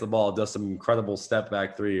 He gets the ball, does some incredible step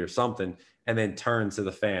back three or something, and then turns to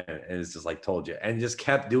the fan and it's just like, told you. And he just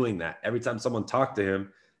kept doing that. Every time someone talked to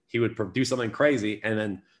him, he would do something crazy and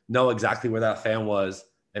then know exactly where that fan was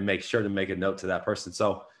and make sure to make a note to that person.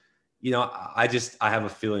 So, I have a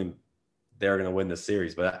feeling they're going to win this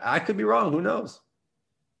series, but I could be wrong. Who knows?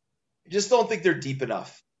 I just don't think they're deep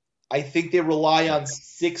enough. I think they rely on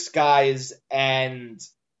 6 guys, and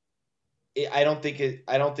I don't think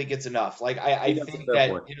it's enough. Like I think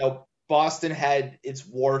that Boston had its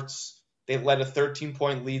warts. They let a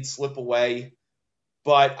 13-point lead slip away,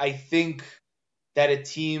 but I think that a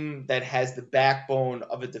team that has the backbone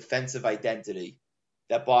of a defensive identity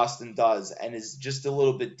that Boston does and is just a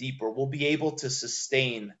little bit deeper will be able to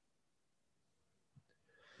sustain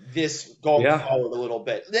this going forward a little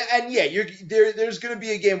bit. And there's going to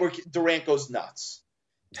be a game where Durant goes nuts.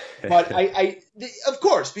 But of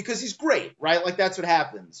course, because he's great, right? Like that's what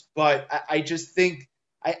happens. But I just think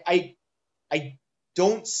I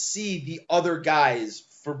don't see the other guys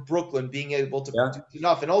for Brooklyn being able to produce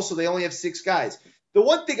enough. And also they only have 6 guys. The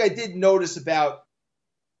one thing I did notice about,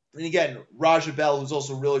 and again, Raja Bell, who's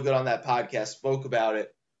also really good on that podcast, spoke about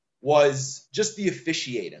it, was just the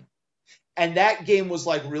officiating. And that game was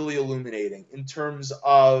like really illuminating in terms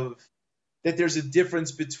of that there's a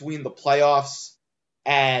difference between the playoffs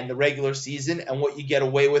and the regular season and what you get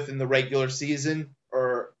away with in the regular season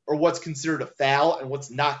or what's considered a foul and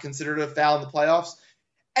what's not considered a foul in the playoffs.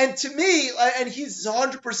 And to me, and he's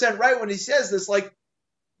 100% right when he says this, like,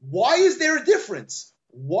 why is there a difference?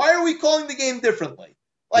 Why are we calling the game differently?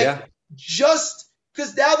 Just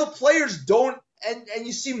because now the players don't, and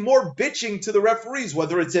you see more bitching to the referees,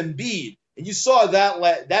 whether it's Embiid. And you saw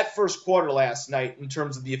that first quarter last night in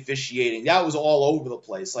terms of the officiating. That was all over the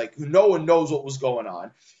place. Like, no one knows what was going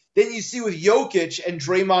on. Then you see with Jokic and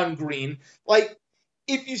Draymond Green, like,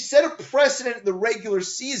 if you set a precedent in the regular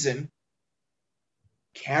season,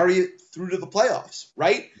 carry it through to the playoffs,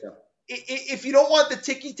 right? Yeah. If you don't want the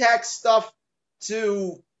ticky-tack stuff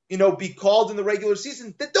to, be called in the regular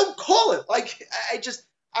season, then don't call it. Like,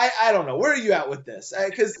 I don't know. Where are you at with this?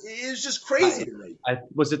 Because it's just crazy to me.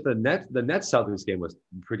 Was it the Nets Celtics game was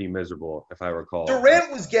pretty miserable, if I recall.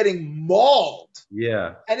 Durant was getting mauled.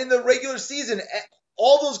 Yeah. And in the regular season,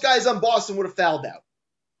 all those guys on Boston would have fouled out.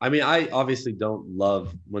 I mean, I obviously don't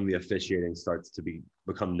love when the officiating starts to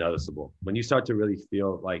become noticeable. When you start to really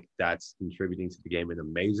feel like that's contributing to the game in a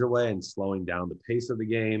major way and slowing down the pace of the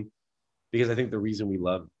game, because I think the reason we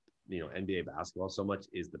love, NBA basketball so much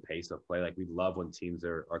is the pace of play. Like we love when teams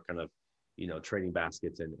are kind of, trading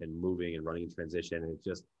baskets and moving and running in transition. And it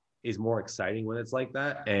just is more exciting when it's like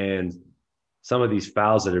that. And some of these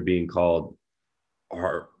fouls that are being called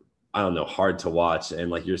are, I don't know, hard to watch. And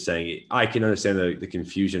like you're saying, I can understand the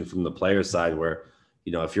confusion from the player side where,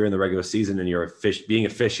 if you're in the regular season and you're being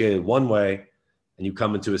officiated one way and you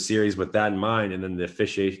come into a series with that in mind, and then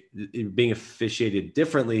being officiated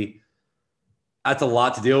differently, that's a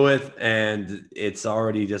lot to deal with. And it's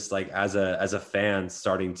already just like, as a fan,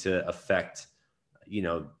 starting to affect,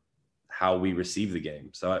 how we receive the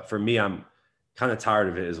game. So for me, I'm kind of tired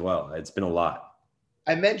of it as well. It's been a lot.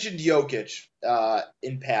 I mentioned Jokic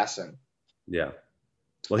in passing. Yeah.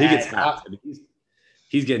 Well, he gets hacked.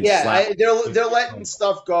 He's getting slapped. They're letting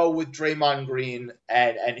stuff go with Draymond Green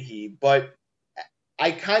and but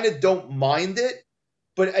I kind of don't mind it,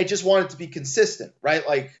 but I just want it to be consistent, right?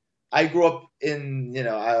 Like I grew up in,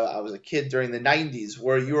 I was a kid during the 90s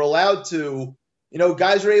where you were allowed to,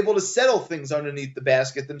 guys were able to settle things underneath the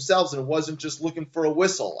basket themselves, and it wasn't just looking for a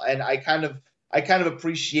whistle. And I kind of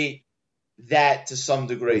appreciate that to some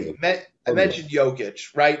degree. I mentioned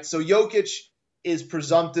Jokic, right? So Jokic is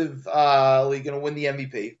presumptively going to win the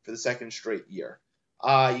MVP for the second straight year.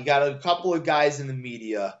 You got a couple of guys in the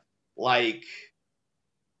media like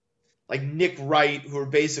Nick Wright who are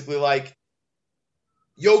basically like,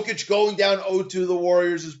 Jokic going down 0-2 to the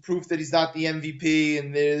Warriors is proof that he's not the MVP,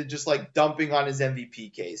 and they're just like dumping on his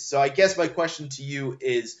MVP case. So I guess my question to you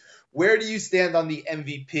is, where do you stand on the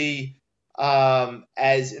MVP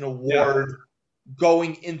as an award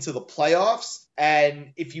going into the playoffs?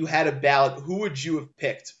 And if you had a ballot, who would you have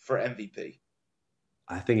picked for MVP?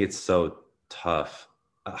 I think it's so tough.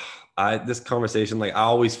 This conversation, like I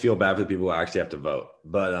always feel bad for the people who actually have to vote.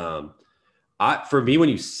 But for me, when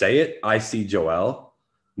you say it, I see Joel.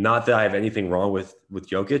 Not that I have anything wrong with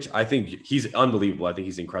Jokic. I think he's unbelievable. I think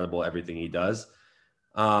he's incredible at everything he does.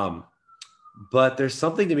 But there's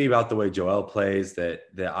something to me about the way Joel plays that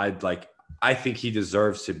I'd like. I think he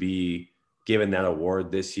deserves to be given that award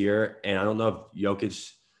this year. And I don't know if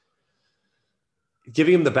Jokic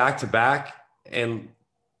giving him the back-to-back, and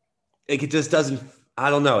it just doesn't, I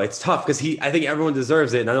don't know. It's tough because I think everyone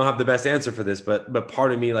deserves it. And I don't have the best answer for this, but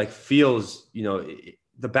part of me like feels,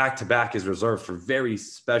 the back-to-back is reserved for very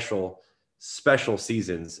special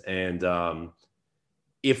seasons. And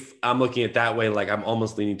if I'm looking at it that way, like I'm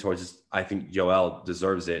almost leaning towards just, I think Joel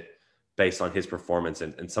deserves it based on his performance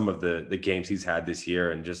and some of the games he's had this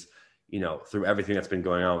year. And just, through everything that's been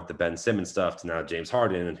going on with the Ben Simmons stuff to now James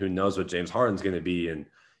Harden, and who knows what James Harden's going to be. And,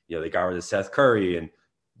 they got rid of Seth Curry, and,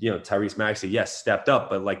 Tyrese Maxey, yes, stepped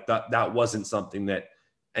up, but like that wasn't something that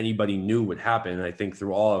anybody knew would happen. And I think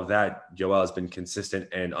through all of that, Joel has been consistent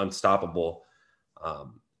and unstoppable.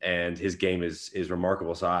 And his game is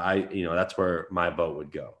remarkable. So that's where my vote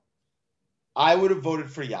would go. I would have voted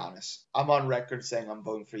for Giannis. I'm on record saying I'm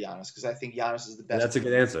voting for Giannis because I think Giannis is the best. That's a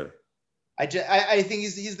good answer. I think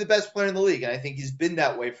he's the best player in the league, and I think he's been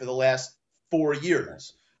that way for the last 4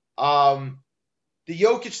 years. The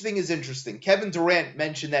Jokic thing is interesting. Kevin Durant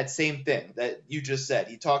mentioned that same thing that you just said.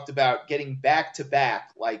 He talked about getting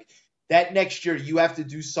back-to-back. Like, that next year you have to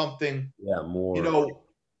do something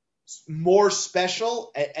more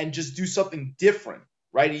special and just do something different,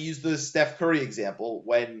 right? He used the Steph Curry example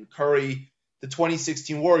when Curry, the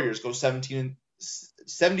 2016 Warriors, go 73-9,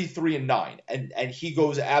 and he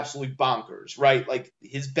goes absolutely bonkers, right? Like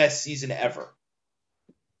his best season ever.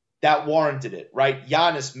 That warranted it, right?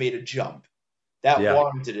 Giannis made a jump. That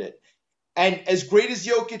warranted it. And as great as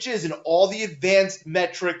Jokic is, and all the advanced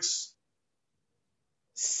metrics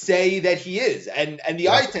say that he is, and the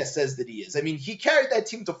eye test says that he is. I mean, he carried that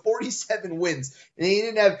team to 47 wins, and they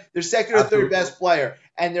didn't have their second or third best player.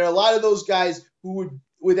 And there are a lot of those guys who would,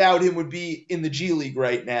 without him, would be in the G League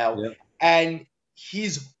right now. Yeah. And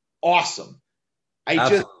he's awesome.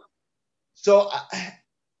 We're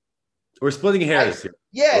splitting hairs here.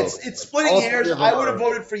 Yeah, it's splitting hairs. I would have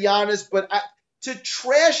voted for Giannis, but to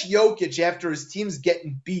trash Jokic after his team's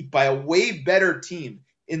getting beat by a way better team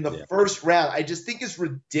in the first round, I just think is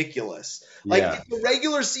ridiculous. Like, it's a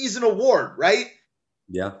regular season award, right?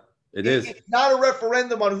 Yeah, it is. It's not a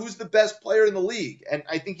referendum on who's the best player in the league. And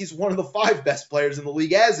I think he's one of the 5 best players in the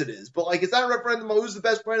league as it is. But, like, it's not a referendum on who's the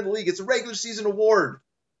best player in the league. It's a regular season award.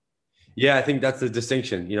 Yeah, I think that's the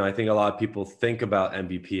distinction. I think a lot of people think about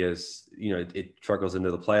MVP as, it trickles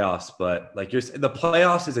into the playoffs, but like the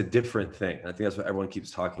playoffs is a different thing. I think that's what everyone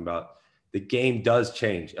keeps talking about. the game does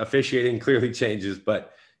change. Officiating clearly changes,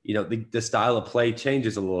 but the style of play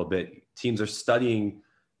changes a little bit. Teams are studying,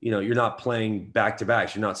 you're not playing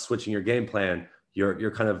back-to-backs. You're not switching your game plan.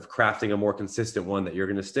 You're kind of crafting a more consistent one that you're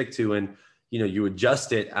going to stick to. And, you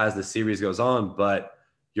adjust it as the series goes on, but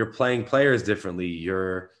you're playing players differently.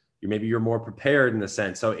 Maybe you're more prepared in a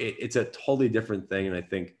sense. So it's a totally different thing. And I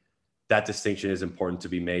think that distinction is important to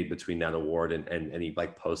be made between that award and any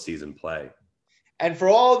like postseason play. And for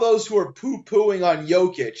all of those who are poo-pooing on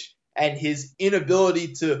Jokic and his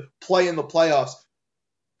inability to play in the playoffs,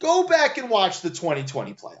 go back and watch the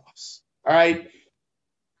 2020 playoffs. All right?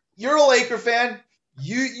 You're a Laker fan.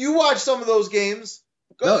 You watch some of those games.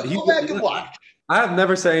 Go back and watch. I have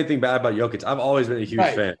never said anything bad about Jokic. I've always been a huge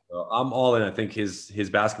fan. So I'm all in. I think his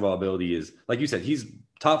basketball ability is, like you said, he's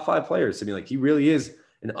top 5 players. I mean, like, he really is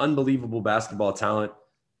an unbelievable basketball talent.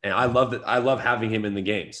 And I love that. I love having him in the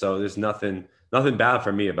game. So there's nothing bad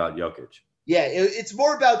for me about Jokic. Yeah, it's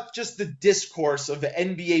more about just the discourse of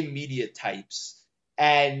NBA media types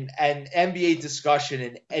and NBA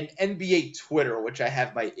discussion and NBA Twitter, which I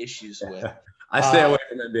have my issues with. I stay away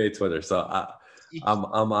from NBA Twitter, so you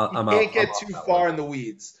can't get too far in the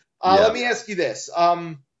weeds. Let me ask you this: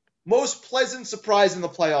 most pleasant surprise in the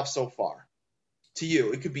playoffs so far to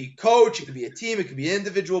you? It could be coach, it could be a team, it could be an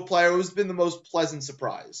individual player. Who's been the most pleasant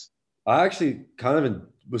surprise? I actually kind of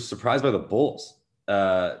was surprised by the Bulls,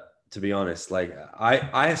 to be honest. Like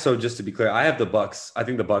so just to be clear, I have the Bucks. I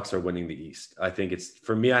think the Bucks are winning the East. I think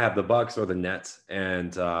for me, I have the Bucks or the Nets,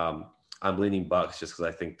 and I'm leaning Bucks just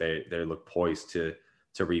because I think they look poised to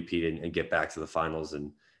repeat and get back to the finals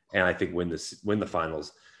and I think win the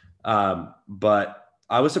finals. But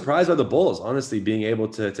I was surprised by the Bulls, honestly, being able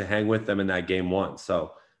to hang with them in that game 1.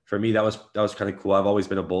 So for me, that was kind of cool. I've always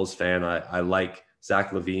been a Bulls fan. I like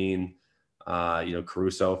Zach LaVine,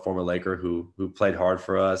 Caruso, former Laker who played hard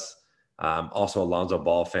for us. Also a Lonzo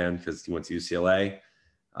Ball fan because he went to UCLA.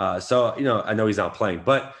 So I know he's not playing,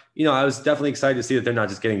 but I was definitely excited to see that they're not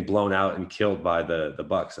just getting blown out and killed by the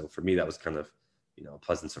Bucks. So for me, that was kind of a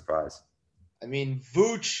pleasant surprise. I mean,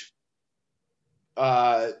 Vooch,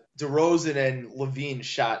 DeRozan, and LaVine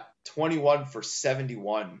shot 21 for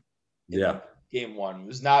 71 in game 1. It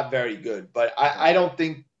was not very good, but I don't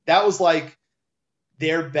think that was like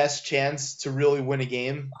their best chance to really win a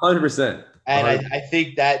game. 100%. And I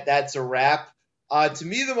think that's a wrap. To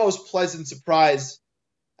me, the most pleasant surprise,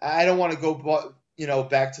 I don't want to go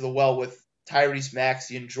back to the well with Tyrese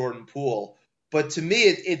Maxey and Jordan Poole, but to me,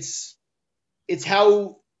 it's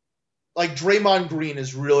how like Draymond Green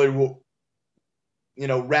is really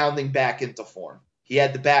rounding back into form. He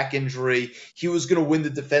had the back injury. He was going to win the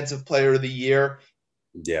Defensive Player of the Year.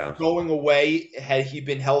 Yeah. Going away, had he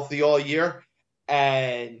been healthy all year.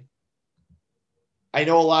 And I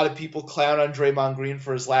know a lot of people clown on Draymond Green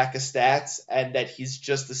for his lack of stats and that he's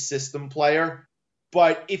just a system player.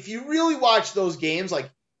 But if you really watch those games, like,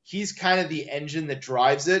 he's kind of the engine that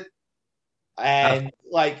drives it. And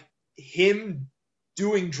like him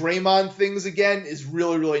doing Draymond things again is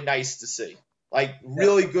really, really nice to see. Like,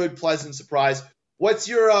 really good, pleasant surprise. What's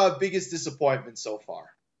your biggest disappointment so far?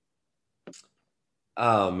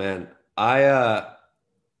 Oh, man. I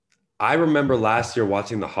remember last year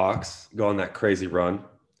watching the Hawks go on that crazy run.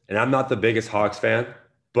 And I'm not the biggest Hawks fan,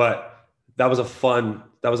 but that was a fun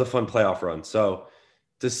playoff run. So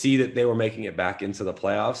to see that they were making it back into the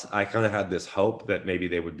playoffs, I kind of had this hope that maybe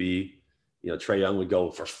they would be, Trae Young would go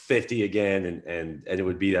for 50 again and it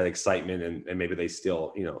would be that excitement and maybe they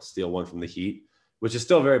steal one from the Heat, which is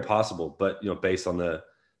still very possible. But, based on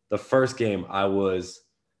the first game, I was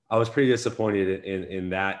pretty disappointed in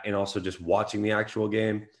that. And also just watching the actual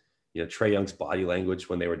game, Trae Young's body language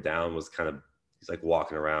when they were down was he's like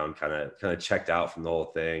walking around, kind of checked out from the whole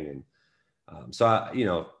thing. And so I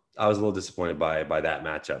was a little disappointed by that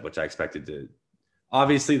matchup, which I expected to.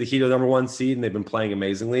 Obviously, the Heat are number 1 seed, and they've been playing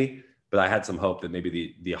amazingly. But I had some hope that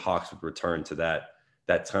maybe the Hawks would return to that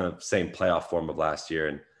kind of same playoff form of last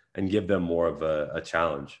year and give them more of a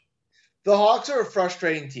challenge. The Hawks are a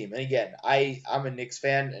frustrating team. And again, I'm a Knicks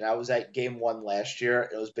fan, and I was at game 1 last year.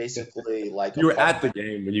 It was basically like you were at the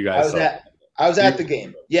game when you guys saw it. I was at the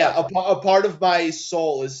game. Yeah, a part of my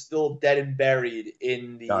soul is still dead and buried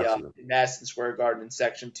in the Madison Square Garden in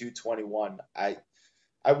Section 221. I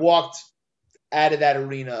walked out of that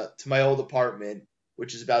arena to my old apartment,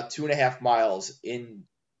 which is about 2.5 miles, in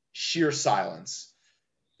sheer silence.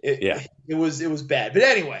 It was bad. But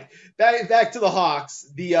anyway, back to the Hawks.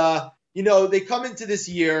 They come into this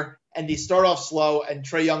year and they start off slow, and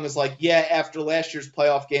Trae Young is like, after last year's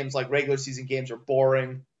playoff games, like, regular season games are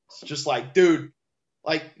boring. It's just like, dude,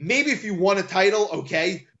 like, maybe if you won a title,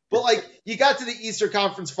 okay. But like, you got to the Eastern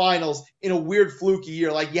Conference Finals in a weird fluky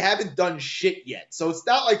year. Like, you haven't done shit yet. So it's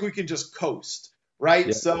not like we can just coast, right?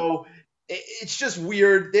 Yeah. So it's just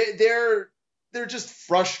weird. They're just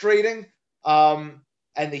frustrating. And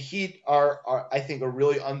the Heat are I think, are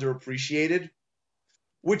really underappreciated,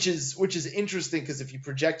 which is interesting because if you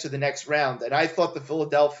project to the next round, and I thought the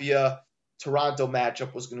Philadelphia-Toronto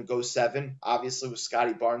matchup was going to go 7, obviously with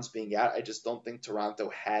Scotty Barnes being out. I just don't think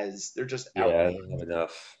Toronto has – they're just out. Yeah, I don't have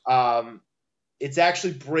enough. It's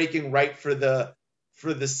actually breaking right for the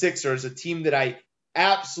Sixers, a team that I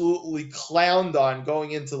absolutely clowned on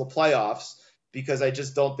going into the playoffs because I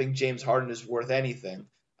just don't think James Harden is worth anything.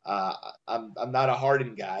 I'm not a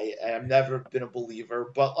Harden guy, and I've never been a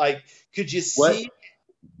believer. But, like, could you see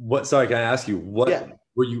 – What? Sorry, can I ask you, what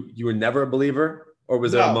were you were never a believer? Or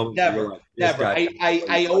was there a moment never, where you were like, never.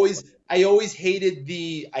 I always hated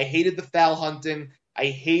the foul hunting. I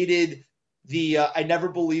hated I never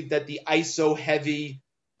believed that the ISO heavy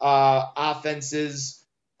offenses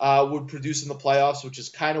would produce in the playoffs, which is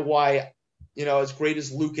kind of why, as great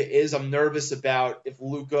as Luka is, I'm nervous about if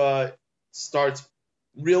Luka starts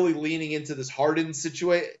really leaning into this Harden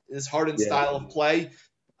style of play.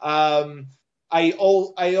 I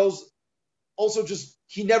also just,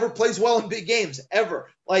 he never plays well in big games, ever.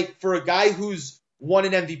 Like, for a guy who's won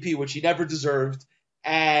an MVP, which he never deserved,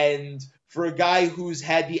 and for a guy who's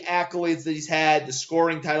had the accolades that he's had, the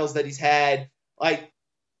scoring titles that he's had, like,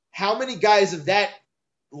 how many guys of that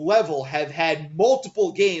level have had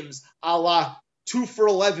multiple games a la 2 for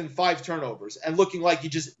 11, 5 turnovers, and looking like you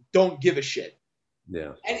just don't give a shit?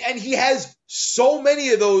 Yeah. And he has so many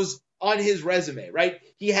of those on his resume, right?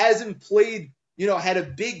 He hasn't played, had a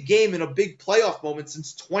big game in a big playoff moment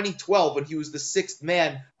since 2012 when he was the 6th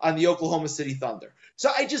man on the Oklahoma City Thunder. So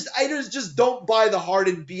I just don't buy the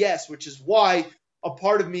Harden BS, which is why a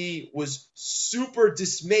part of me was super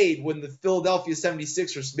dismayed when the Philadelphia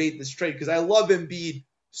 76ers made this trade, because I love Embiid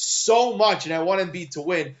so much and I want Embiid to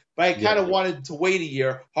win, but I kind of wanted to wait a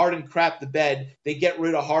year. Harden crapped the bed. They get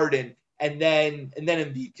rid of Harden. And then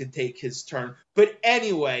Embiid can take his turn. But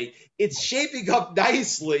anyway, it's shaping up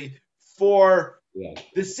nicely for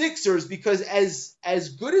the Sixers, because as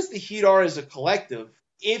good as the Heat are as a collective,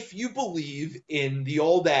 if you believe in the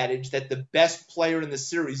old adage that the best player in the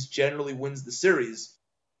series generally wins the series,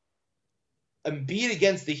 Embiid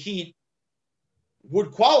against the Heat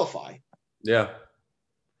would qualify. Yeah.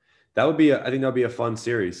 I think that'll be a fun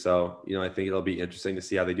series. So, I think it'll be interesting to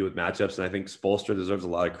see how they do with matchups. And I think Spoelstra deserves a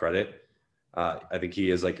lot of credit. I think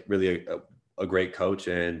he is like really a great coach,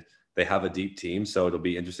 and they have a deep team. So it'll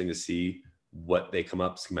be interesting to see what they come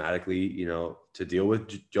up schematically, to deal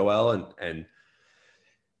with Joel. And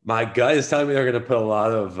my gut is telling me they're going to put a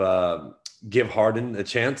lot of give Harden a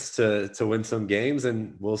chance to win some games,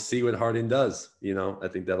 and we'll see what Harden does. I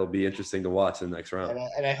think that'll be interesting to watch in the next round.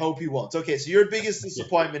 And I hope he won't. Okay, so your biggest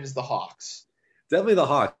disappointment is the Hawks. Definitely the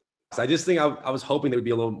Hawks. I just think I was hoping they would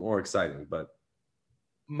be a little more exciting, but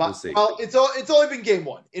we'll see. Well, it's only been game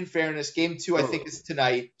 1. In fairness, game 2 I think is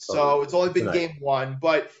tonight, so it's only been game 1.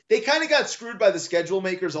 But they kind of got screwed by the schedule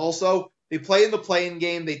makers. Also, they play in the play-in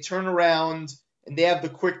game, they turn around, and they have the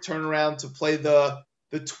quick turnaround to play the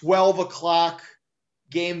 12 o'clock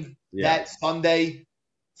game that Sunday.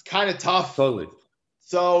 It's kind of tough. Totally.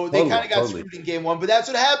 So they kind of got screwed in game 1. But that's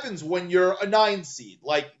what happens when you're a 9 seed.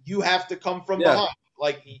 Like, you have to come from behind.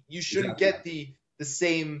 Like, you shouldn't get the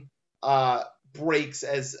same breaks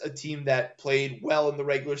as a team that played well in the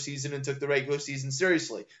regular season and took the regular season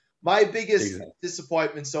seriously. My biggest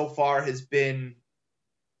disappointment so far has been,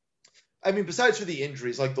 besides for the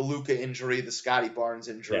injuries, like the Luka injury, the Scotty Barnes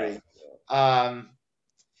injury,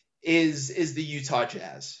 is the Utah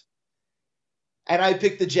Jazz. And I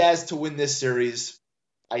picked the Jazz to win this series.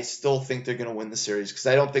 I still think they're going to win the series because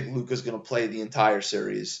I don't think Luka's going to play the entire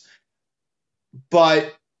series.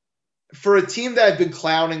 But for a team that I've been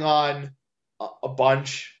clowning on a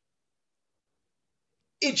bunch,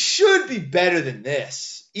 it should be better than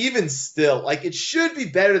this. Even still, it should be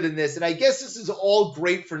better than this. And I guess this is all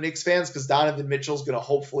great for Knicks fans because Donovan Mitchell's going to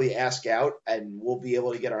hopefully ask out and we'll be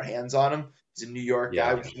able to get our hands on him. He's a New York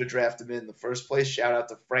guy. We should have drafted him in the first place. Shout out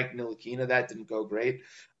to Frank Ntilikina. That didn't go great.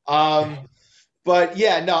 But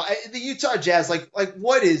the Utah Jazz,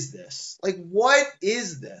 what is this? What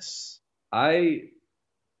is this? I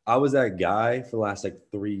was that guy for the last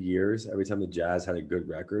 3 years. Every time the Jazz had a good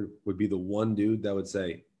record, would be the one dude that would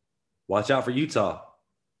say, "Watch out for Utah.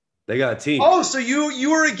 They got a team." Oh, so you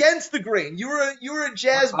were against the grain. You were a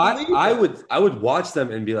Jazz believer. I would watch them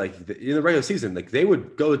and be like, in the regular season, they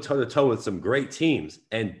would go toe to toe with some great teams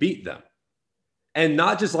and beat them, and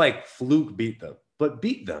not just fluke beat them, but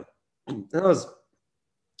beat them. And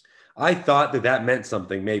I I thought that meant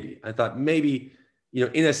something. Maybe I thought maybe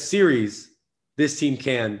in a series this team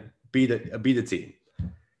can beat a team,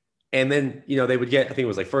 and then they would get, I think it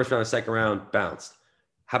was like first round or second round, bounced.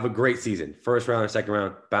 Have a great season, first round or second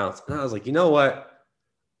round, bounce. And I was like, you know what?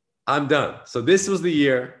 I'm done. So this was the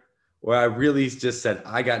year where I really just said,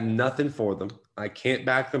 I got nothing for them. I can't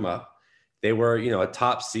back them up. They were, a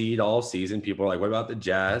top seed all season. People were like, what about the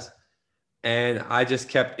Jazz? And I just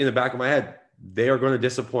kept in the back of my head, they are going to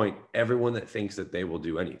disappoint everyone that thinks that they will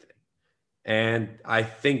do anything. And I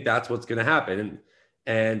think that's what's going to happen.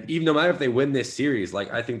 And even no matter if they win this series,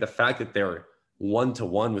 like, I think the fact that they're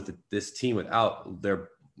 1-1 with this team without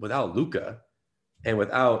Luka and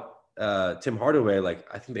without Tim Hardaway, like,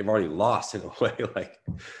 I think they've already lost in a way. Like,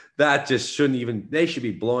 that just they should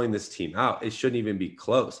be blowing this team out. It shouldn't even be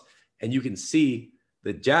close. And you can see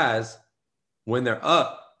the Jazz, when they're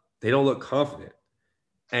up, they don't look confident.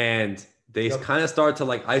 And they kind of start to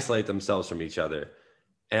like isolate themselves from each other.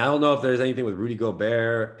 And I don't know if there's anything with Rudy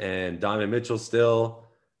Gobert and Donovan Mitchell still,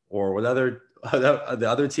 or with the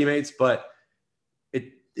other teammates, but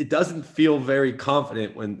it doesn't feel very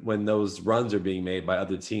confident when those runs are being made by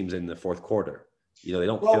other teams in the fourth quarter. They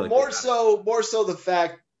don't feel like more so the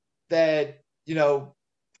fact that,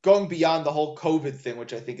 going beyond the whole COVID thing,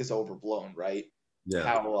 which I think is overblown, right? Yeah.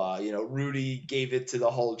 How, Rudy gave it to the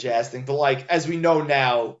whole Jazz thing. But like, as we know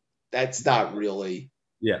now, that's not really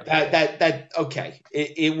okay.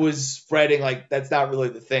 It was spreading, like, that's not really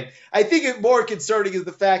the thing. I think it more concerning is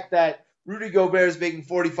the fact that Rudy Gobert is making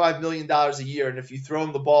 $45 million a year, and if you throw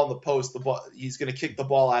him the ball in the post, he's going to kick the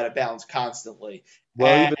ball out of bounds constantly.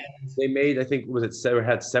 Well, they made, I think,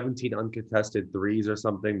 had 17 uncontested threes or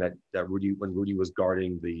something that Rudy, when Rudy was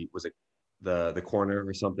guarding the corner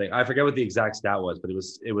or something. I forget what the exact stat was, but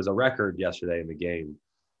it was a record yesterday in the game.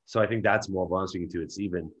 So I think that's more what I'm speaking to. It's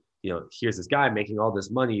even, here's this guy making all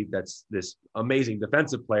this money that's this amazing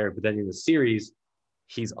defensive player, but then in the series,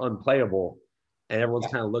 he's unplayable. And everyone's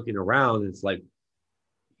kind of looking around, and it's like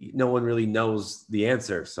no one really knows the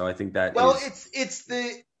answer. So I think that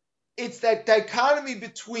it's that dichotomy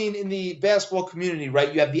between, in the basketball community,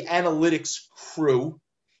 right? You have the analytics crew,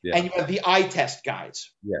 and you have the eye test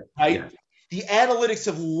guys, right? Yeah. The analytics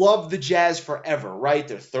have loved the Jazz forever, right?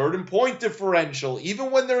 They're third in point differential.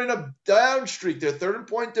 Even when they're in a down streak, they're third in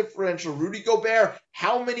point differential. Rudy Gobert,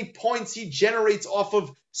 how many points he generates off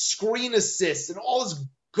of screen assists and all this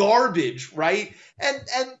garbage, right? And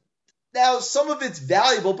now some of it's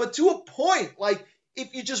valuable, but to a point, like,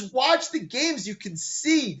 if you just watch the games, you can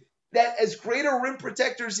see that as great a rim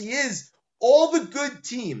protector as he is, all the good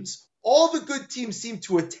teams seem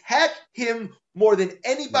to attack him more than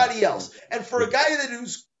anybody else. And for a guy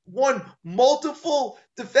who's won multiple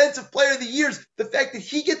defensive player of the years, the fact that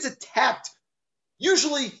he gets attacked,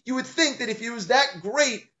 usually you would think that if he was that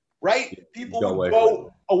great, right, people would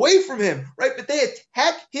go away from him, right? But they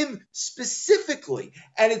attack him specifically.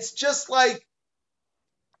 And it's just like,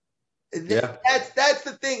 that's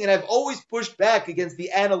the thing. And I've always pushed back against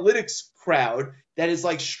the analytics crowd that is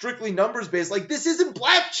like strictly numbers based. Like, this isn't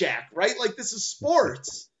blackjack, right? Like, this is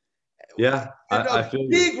sports. Yeah. I feel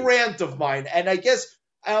big rant of mine. And I guess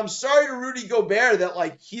I'm sorry to Rudy Gobert that,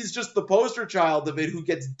 like, he's just the poster child of it who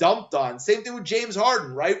gets dumped on. Same thing with James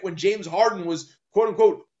Harden, right? When James Harden was, quote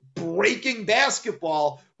unquote, breaking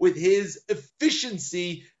basketball with his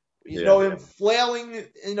efficiency, him flailing,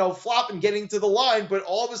 flopping, getting to the line, but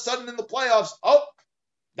all of a sudden in the playoffs,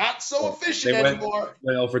 not so efficient anymore.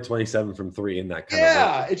 Went 0 for 27 from 3 in that kind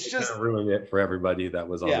of it's just kind of ruined it for everybody that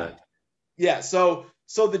was on that. Yeah, so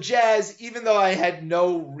the Jazz, even though I had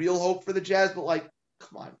no real hope for the Jazz, but like,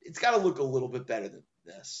 come on, it's got to look a little bit better than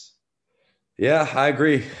this. Yeah, I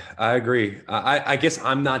agree. I guess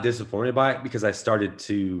I'm not disappointed by it because I started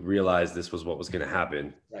to realize this was what was going to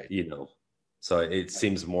happen, right? So it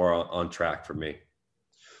seems more on track for me.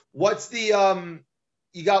 What's the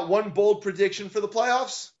you got one bold prediction for the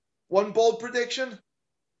playoffs? One bold prediction?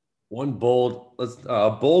 One bold,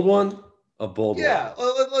 a bold one? A bold one. Yeah,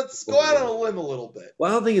 let's go out on a limb a little bit.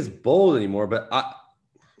 Well, I don't think it's bold anymore, but all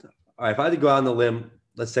right, if I had to go out on the limb,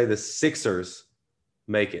 let's say the Sixers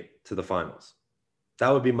make it to the finals. That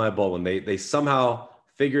would be my bold one. They somehow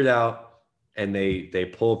figured out and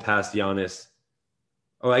they pull past Giannis.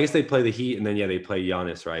 Oh, I guess they play the Heat and then they play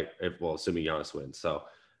Giannis, right? Assuming Giannis wins. So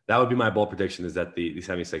that would be my bold prediction, is that the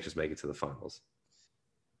 76ers make it to the finals.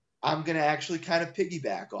 I'm going to actually kind of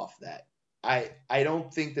piggyback off that. I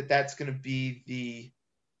don't think that that's going to be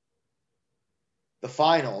the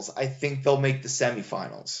finals. I think they'll make the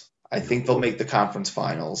semifinals. I think they'll make the conference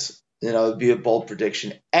finals. It'd be a bold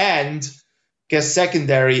prediction. And I guess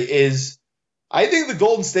secondary is, I think the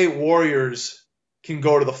Golden State Warriors can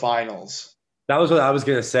go to the finals. That was what I was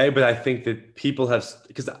going to say, but I think that people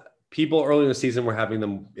because people early in the season were having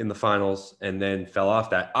them in the finals and then fell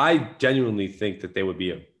off that. I genuinely think that they would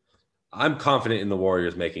be I'm confident in the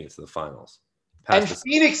Warriors making it to the finals. And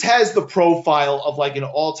Phoenix has the profile of like an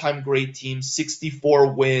all-time great team,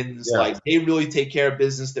 64 wins. Yeah. Like they really take care of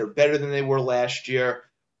business. They're better than they were last year.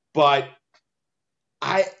 But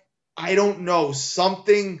I don't know.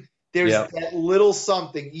 There's that little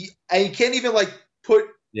something. And you can't even like put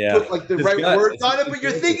like the right words on it, but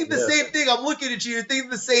you're thinking the same thing. I'm looking at you. You're thinking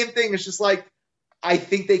the same thing. It's just like, I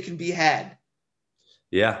think they can be had.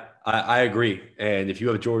 Yeah, I agree. And if you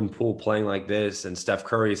have Jordan Poole playing like this and Steph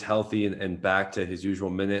Curry is healthy and back to his usual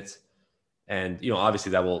minutes, and,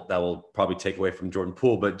 obviously that will probably take away from Jordan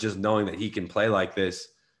Poole, but just knowing that he can play like this,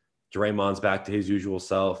 Draymond's back to his usual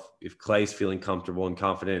self. If Klay's feeling comfortable and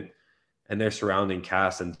confident and their surrounding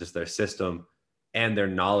cast and just their system and their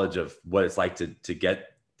knowledge of what it's like to get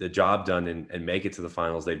the job done and make it to the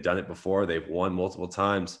finals. They've done it before. They've won multiple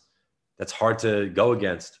times. That's hard to go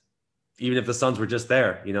against. Even if the Suns were just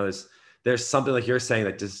there, there's something like you're saying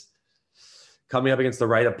that just coming up against the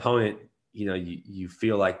right opponent, you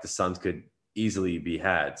feel like the Suns could easily be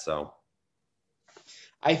had. So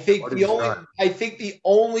I think the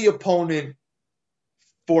only opponent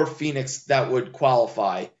for Phoenix that would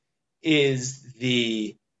qualify is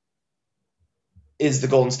the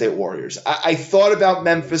Golden State Warriors. I thought about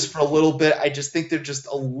Memphis for a little bit. I just think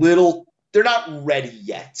they're not ready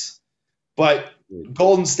yet. But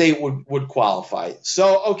Golden State would qualify.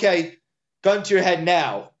 So, okay, gun to your head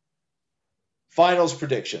now. Finals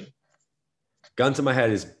prediction. Gun to my head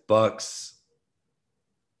is Bucks.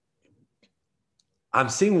 I'm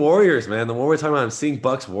seeing Warriors, man. The more we're talking about, I'm seeing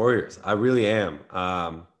Bucks Warriors. I really am.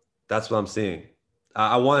 That's what I'm seeing.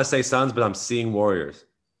 I want to say Suns, but I'm seeing Warriors.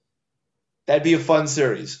 That'd be a fun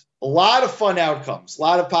series. A lot of fun outcomes. A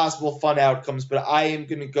lot of possible fun outcomes, but I am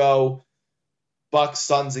going to go Bucks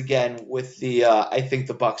Suns again with the I think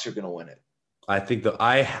the Bucks are going to win it. I think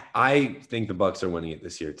the Bucks are winning it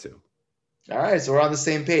this year too. All right, so we're on the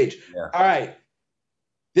same page. Yeah. All right.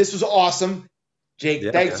 This was awesome.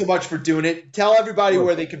 Jake, thanks so much for doing it. Tell everybody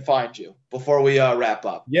where they can find you before we wrap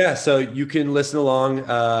up. Yeah, so you can listen along.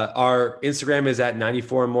 Our Instagram is at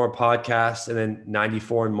 94 and More Podcast, and then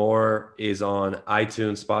 94 and More is on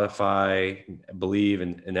iTunes, Spotify, Believe,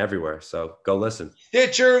 and everywhere. So go listen.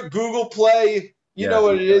 Stitcher, Google Play, you know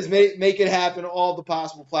what it is. Make it happen. All the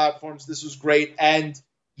possible platforms. This was great. And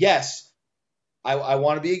yes, I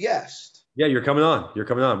want to be a guest. Yeah, you're coming on.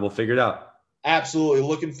 We'll figure it out. Absolutely.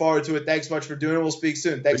 Looking forward to it. Thanks much for doing it. We'll speak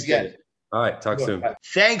soon. Thanks again. All right. Talk soon.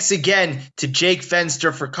 Thanks again to Jake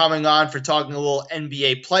Fenster for coming on, for talking a little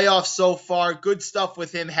NBA playoffs so far. Good stuff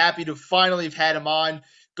with him. Happy to finally have had him on.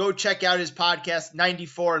 Go check out his podcast,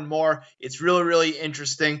 94 and More. It's really, really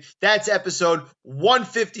interesting. That's episode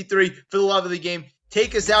 153 for the love of the game.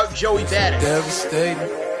 Take us out, Joey Badass. Devastated.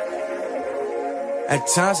 At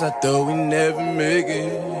times I thought we never make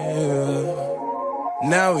it.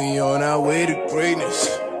 Now we on our way to greatness.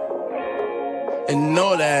 And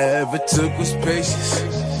all I ever took was patience.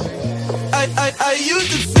 I used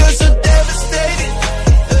to feel so devastated.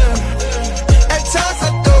 At times I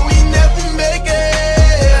thought we never make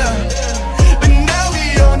it. But now we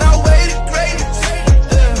on our way to greatness.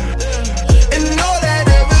 And all that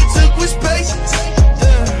ever took was patience.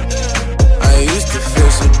 I used to feel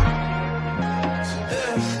so.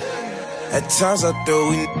 At times I thought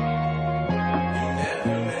we.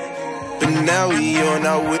 But now we on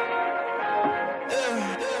our way.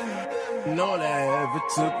 And all I ever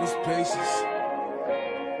took was patience.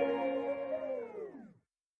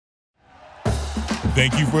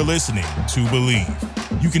 Thank you for listening to Believe.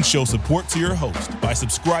 You can show support to your host by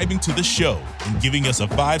subscribing to the show and giving us a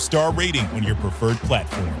 5-star rating on your preferred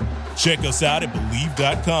platform. Check us out at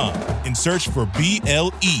Believe.com and search for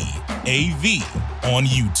BLEAV on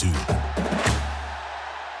YouTube.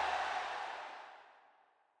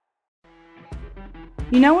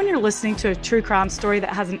 You know when you're listening to a true crime story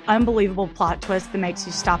that has an unbelievable plot twist that makes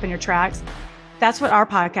you stop in your tracks? That's what our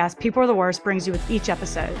podcast, People Are the Worst, brings you with each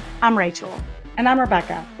episode. I'm Rachel. And I'm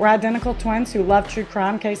Rebecca. We're identical twins who love true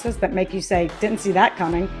crime cases that make you say, didn't see that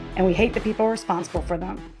coming, and we hate the people responsible for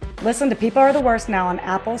them. Listen to People Are the Worst now on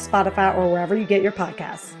Apple, Spotify, or wherever you get your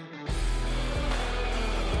podcasts.